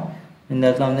போயிடும். இந்த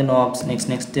இடத்துல வந்து நோப்ஸ்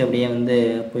நெக்ஸ்ட்டு அப்படியே வந்து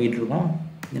போயிட்டுருக்கோம்.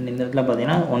 தென் இந்த இடத்துல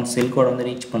பார்த்தீங்கன்னா ஒன் செல் கோடை வந்து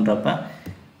ரீச் பண்ணுறப்ப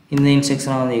இந்த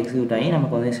இன்ஸ்ட்ரக்ஷனாக வந்து எக்ஸிக்யூட் ஆகி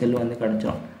நமக்கு வந்து செல் வந்து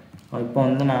கிடச்சிரும். இப்போ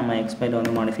வந்து நம்ம எக்ஸ்பைரி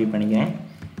வந்து மாடிஃபை பண்ணிக்கிறேன்.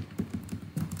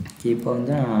 இப்போ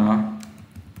வந்து நான்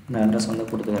இந்த அட்ரஸ் வந்து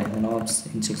கொடுத்துக்கிறேன். இந்த நோப்ஸ்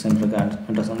இன்ஸ்ட்ரக்ஷன் இருக்க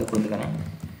அட்ரஸ் வந்து கொடுத்துக்கிறேன்.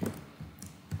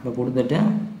 இப்போ கொடுத்துட்டு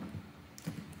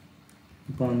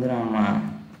இப்போ வந்து நம்ம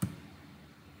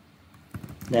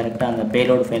டைரெக்டாக அந்த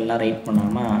பேலோடு ஃபைல்லாம் ரைட்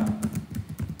பண்ணாமல்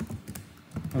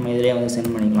நம்ம இதிலே வந்து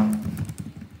சென்ட் பண்ணிக்கலாம்.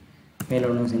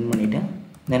 பேலோடு சென்ட் பண்ணிவிட்டு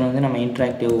தென் வந்து நம்ம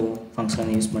இன்ட்ராக்டிவ்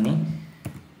ஃபங்க்ஷன் யூஸ் பண்ணி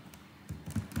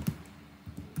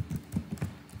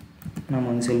நம்ம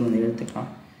வந்து செல் வந்து எடுத்துக்கலாம்.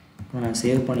 இப்போ நான்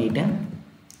சேவ் பண்ணிவிட்டு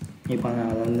இப்போ நான்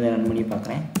அதை வந்து ரன் பண்ணி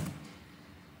பார்க்குறேன்.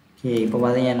 ஓகே, இப்போ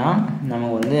பார்த்தீங்கன்னா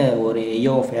நமக்கு வந்து ஒரு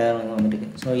EOF எரர் வந்து வந்துருக்கு.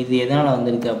 ஸோ இது எதனால்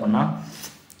வந்திருக்கு அப்படின்னா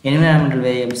என்விரான்மெண்டல்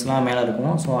வேரியபிள்ஸ்லாம் மேலே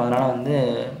இருக்கும். ஸோ அதனால் வந்து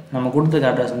நம்ம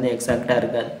கொடுத்துருக்க அட்ரஸ் வந்து எக்ஸாக்டாக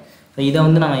இருக்காது. ஸோ இதை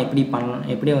வந்து நம்ம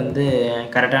எப்படி வந்து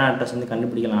கரெக்டான அட்ரஸ் வந்து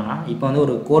கண்டுபிடிக்கலாம்னா இப்போ வந்து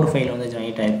ஒரு கோர் ஃபைல் வந்து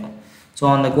ஜெனரேட் ஆகிருக்கும். ஸோ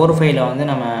அந்த கோர் ஃபைலை வந்து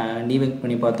நம்ம டீபக்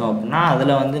பண்ணி பார்த்தோம் அப்படின்னா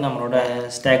அதில் வந்து நம்மளோட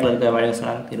ஸ்டாக்கில் இருக்க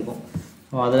வேல்யூஸ்லாம் இருக்கும்.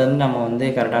 ஸோ அதில் வந்து நம்ம வந்து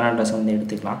கரெக்டான அட்ரஸ் வந்து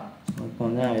எடுத்துக்கலாம். ஸோ இப்போ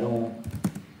வந்து நான் வெறும்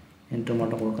என்ட்ரு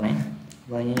மட்டும் கொடுக்குறேன்.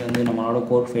 இங்கே வந்து நம்மளோட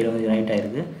கோர் ஃபைல் வந்து ஜெனரேட்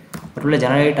ஆகிருக்கு. பட்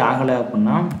ஜெனரேட் ஆகலை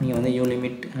அப்படின்னா நீங்கள் வந்து யூ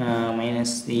லிமிட்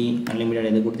 -c அன்லிமிட்டட்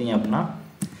இது கொடுத்தீங்க அப்படின்னா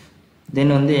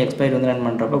தென் வந்து எக்ஸ்பைரி வந்து ரன்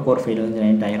பண்ணுறப்ப கோர் ஃபைல் வந்து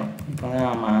ஜெனரேட் ஆகிரும். இப்போ வந்து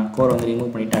நம்ம கோர் வந்து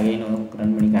ரிமூவ் பண்ணிவிட்டு அகைன் வந்து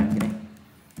ரன் பண்ணி காமிக்கிறேன்.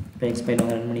 இப்போ எக்ஸ்பைரி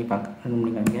வந்து ரன் பண்ணி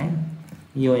காமிக்கிறேன்.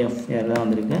 EOF எரர் தான்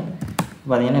வந்திருக்கு.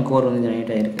 பார்த்தீங்கன்னா கோர் வந்து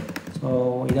ஜெனரேட் ஆகிருக்கு. ஸோ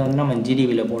இதை வந்து நம்ம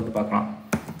GDBயில் போட்டு பார்க்கலாம்.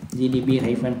 GDB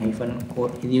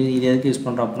 -core இது எதுக்கு யூஸ்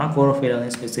பண்ணுறோம் அப்படின்னா கோர் ஃபைலை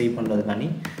வந்து ஸ்பெசிஃபை பண்ணுறதுக்காண்டி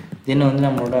தென் வந்து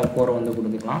நம்மளோட கோரை வந்து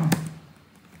கொடுத்துக்கலாம்.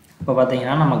 இப்போ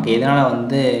பார்த்தீங்கன்னா நமக்கு எதனால்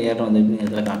வந்து எரர் வந்துருக்குன்னு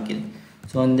இதில் காமிக்குது.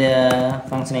 ஸோ இந்த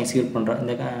ஃபங்க்ஷனை எக்ஸிக்யூட் பண்ணுறோம்.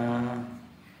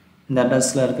 இந்த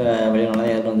அட்ரஸில் இருக்க வேல்யூனால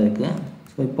தான் எரர் வந்துருக்கு.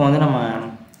 ஸோ இப்போ வந்து நம்ம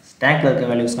ஸ்டாக்கில் இருக்க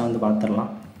வேல்யூஸ்லாம் வந்து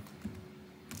பார்த்துடலாம்.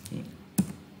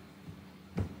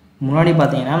 முன்னாடி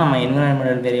பார்த்தீங்கன்னா நம்ம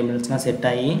என்விரான்மெண்டல் வேரியபிள்ஸ்லாம் செட்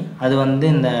ஆகி அது வந்து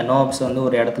இந்த நோப்ஸ் வந்து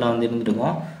ஒரு இடத்துல வந்து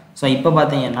இருந்துருக்கும். ஸோ இப்போ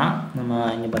பார்த்தீங்கன்னா நம்ம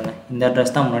இங்கே பாருங்கள் இந்த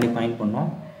அட்ரஸ் தான் முன்னாடி பாயிண்ட் பண்ணோம்.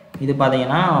 இது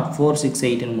பார்த்தீங்கன்னா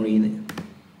 468ன்னு முடியுது.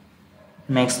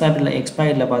 நம்ம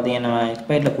எக்ஸ்பைரில் பார்த்தீங்கன்னா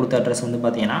எக்ஸ்பைரில் கொடுத்த அட்ரஸ் வந்து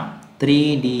பார்த்தீங்கன்னா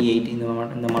 3D8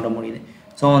 இந்த மாட்டம் முடியுது.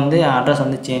 ஸோ வந்து அட்ரஸ்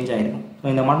வந்து சேஞ்ச் ஆகிருக்கும். ஸோ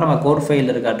இந்த மாட்டம் நம்ம கோர்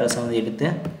ஃபைலில் இருக்க அட்ரஸை வந்து எடுத்து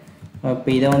இப்போ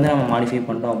இதை வந்து நம்ம மாடிஃபை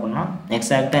பண்ணிட்டோம் அப்படின்னா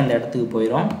எக்ஸாக்டாக இந்த இடத்துக்கு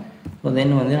போயிடும். ஸோ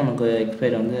தென் வந்து நமக்கு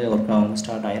எக்ஸ்பைரி வந்து ஒர்க் ஆகும்,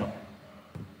 ஸ்டார்ட் ஆகிரும்.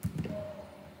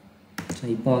 ஸோ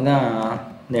இப்போ வந்து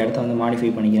இந்த இடத்த வந்து மாடிஃபை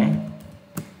பண்ணிக்கிறேன்.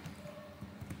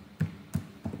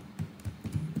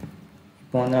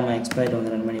 இப்போ வந்து நம்ம எக்ஸ்பைரி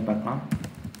வந்து ரன் பண்ணி பார்க்கலாம்.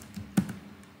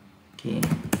 ஓகே,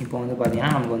 இப்போ வந்து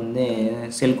பார்த்தீங்கன்னா நமக்கு வந்து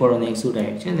செல் கோட் வந்து எக்ஸிக்யூட்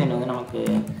ஆகிடுச்சு. தென் வந்து நமக்கு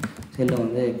செல்லு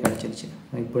வந்து கிடச்சிருச்சு.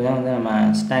 இப்படி தான் வந்து நம்ம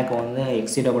ஸ்டாக்கை வந்து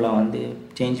எக்ஸிடபுளாக வந்து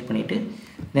சேஞ்ச் பண்ணிவிட்டு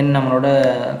தென் நம்மளோட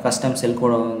கஸ்டம் செல்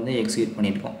கோடை வந்து எக்ஸிக்யூட்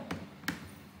பண்ணியிருக்கோம்.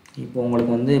 இப்போ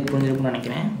உங்களுக்கு வந்து புரிஞ்சிருக்குன்னு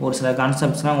நினைக்கிறேன். ஒரு சில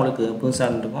கான்செப்ட்ஸ்லாம் உங்களுக்கு புதுசாக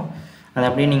இருந்திருக்கும். அதை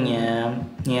அப்படியே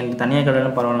நீங்கள் தனியாக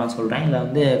கடலும் பரவாயில்ல நான் சொல்கிறேன். இல்லை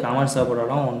வந்து காமர்ஸாக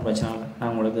போட்டாலும் ஒன்றும் பிரச்சனை இல்லை.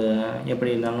 நான் உங்களுக்கு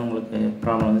எப்படி இருந்தாலும் உங்களுக்கு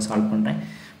ப்ராப்ளம் வந்து சால்வ் பண்ணுறேன்.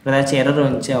 இப்போ ஏதாச்சும் எரர்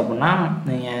வந்துச்சு அப்படின்னா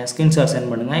நீங்கள் ஸ்க்ரீன்ஷாட்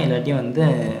சென்ட் பண்ணுங்கள். இல்லாட்டி வந்து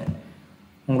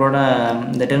உங்களோட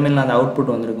இந்த டெர்மினல் அந்த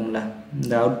அவுட்புட் வந்துருக்கும்ல,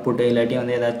 இந்த அவுட்புட்டு இல்லாட்டி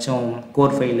வந்து ஏதாச்சும்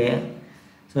கோர் ஃபைலு,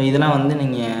 ஸோ இதெல்லாம் வந்து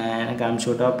நீங்கள் எனக்கு அனுப்பிச்சி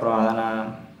விட்டா அப்புறம் அதை நான்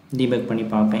டீபேக் பண்ணி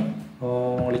பார்ப்பேன். ஸோ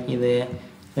உங்களுக்கு இது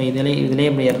ஸோ இதிலே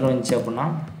இப்படி எரர் வந்துச்சு அப்படின்னா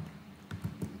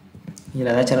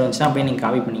இதில் ஏதாச்சும் எரர் வந்துச்சுன்னா அப்படியே நீங்கள்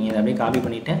காப்பி பண்ணிங்க. இதை அப்படியே காப்பி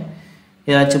பண்ணிவிட்டு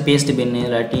ஏதாச்சும் பேஸ்ட்டு பென்னு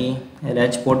இல்லாட்டி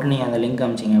ஏதாச்சும் போட்டு நீங்கள் அந்த லிங்க்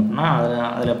அனுப்பிச்சிங்க அப்படின்னா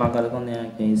அதில் பார்க்கறதுக்கு வந்து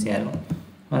எனக்கு ஈஸியாக இருக்கும்.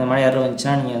 அந்த மாதிரி எரர்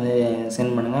வந்துச்சுன்னா நீங்கள் வந்து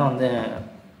சென்ட் பண்ணுங்கள். வந்து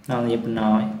நான் வந்து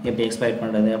எப்படி எக்ஸ்பைர்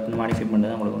பண்ணுறது அப்படின்னு மாடிஃபை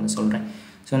பண்ணுறது உங்களுக்கு வந்து சொல்கிறேன்.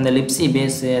 ஸோ இந்த லிப்ஸி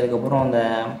பேஸு அதுக்கப்புறம் அந்த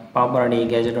பாப்பராடி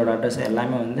கேஜெட்டோட அட்ரஸ்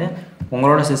எல்லாமே வந்து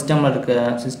உங்களோட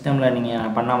சிஸ்டமில்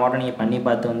நீங்கள் பண்ண மாட்டோம் நீங்கள் பண்ணி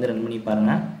பார்த்து வந்து ரன் பண்ணி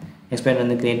பாருங்கள். எக்ஸ்பைர்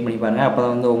வந்து க்ரியேட் பண்ணி பாருங்கள். அப்போ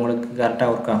தான் வந்து உங்களுக்கு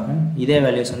கரெக்டாக ஒர்க் ஆகும். இதே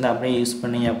வேல்யூஸ் வந்து அப்படியே யூஸ்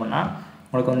பண்ணிங்க அப்படின்னா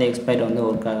உங்களுக்கு வந்து எக்ஸ்பைர் வந்து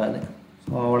ஒர்க் ஆகாது.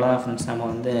 ஸோ அவ்வளோதான் ஃப்ரெண்ட்ஸ். நம்ம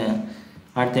வந்து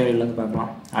அடுத்த வீடியோவில் வந்து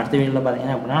பார்க்கலாம். அடுத்த வீடியோவில்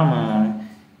பார்த்தீங்கன்னா அப்படின்னா நம்ம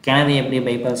கேனரி எப்படி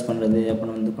பைபாஸ் பண்ணுறது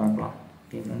அப்படின்னு வந்து பார்க்கலாம்.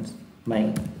 Okay friends, by.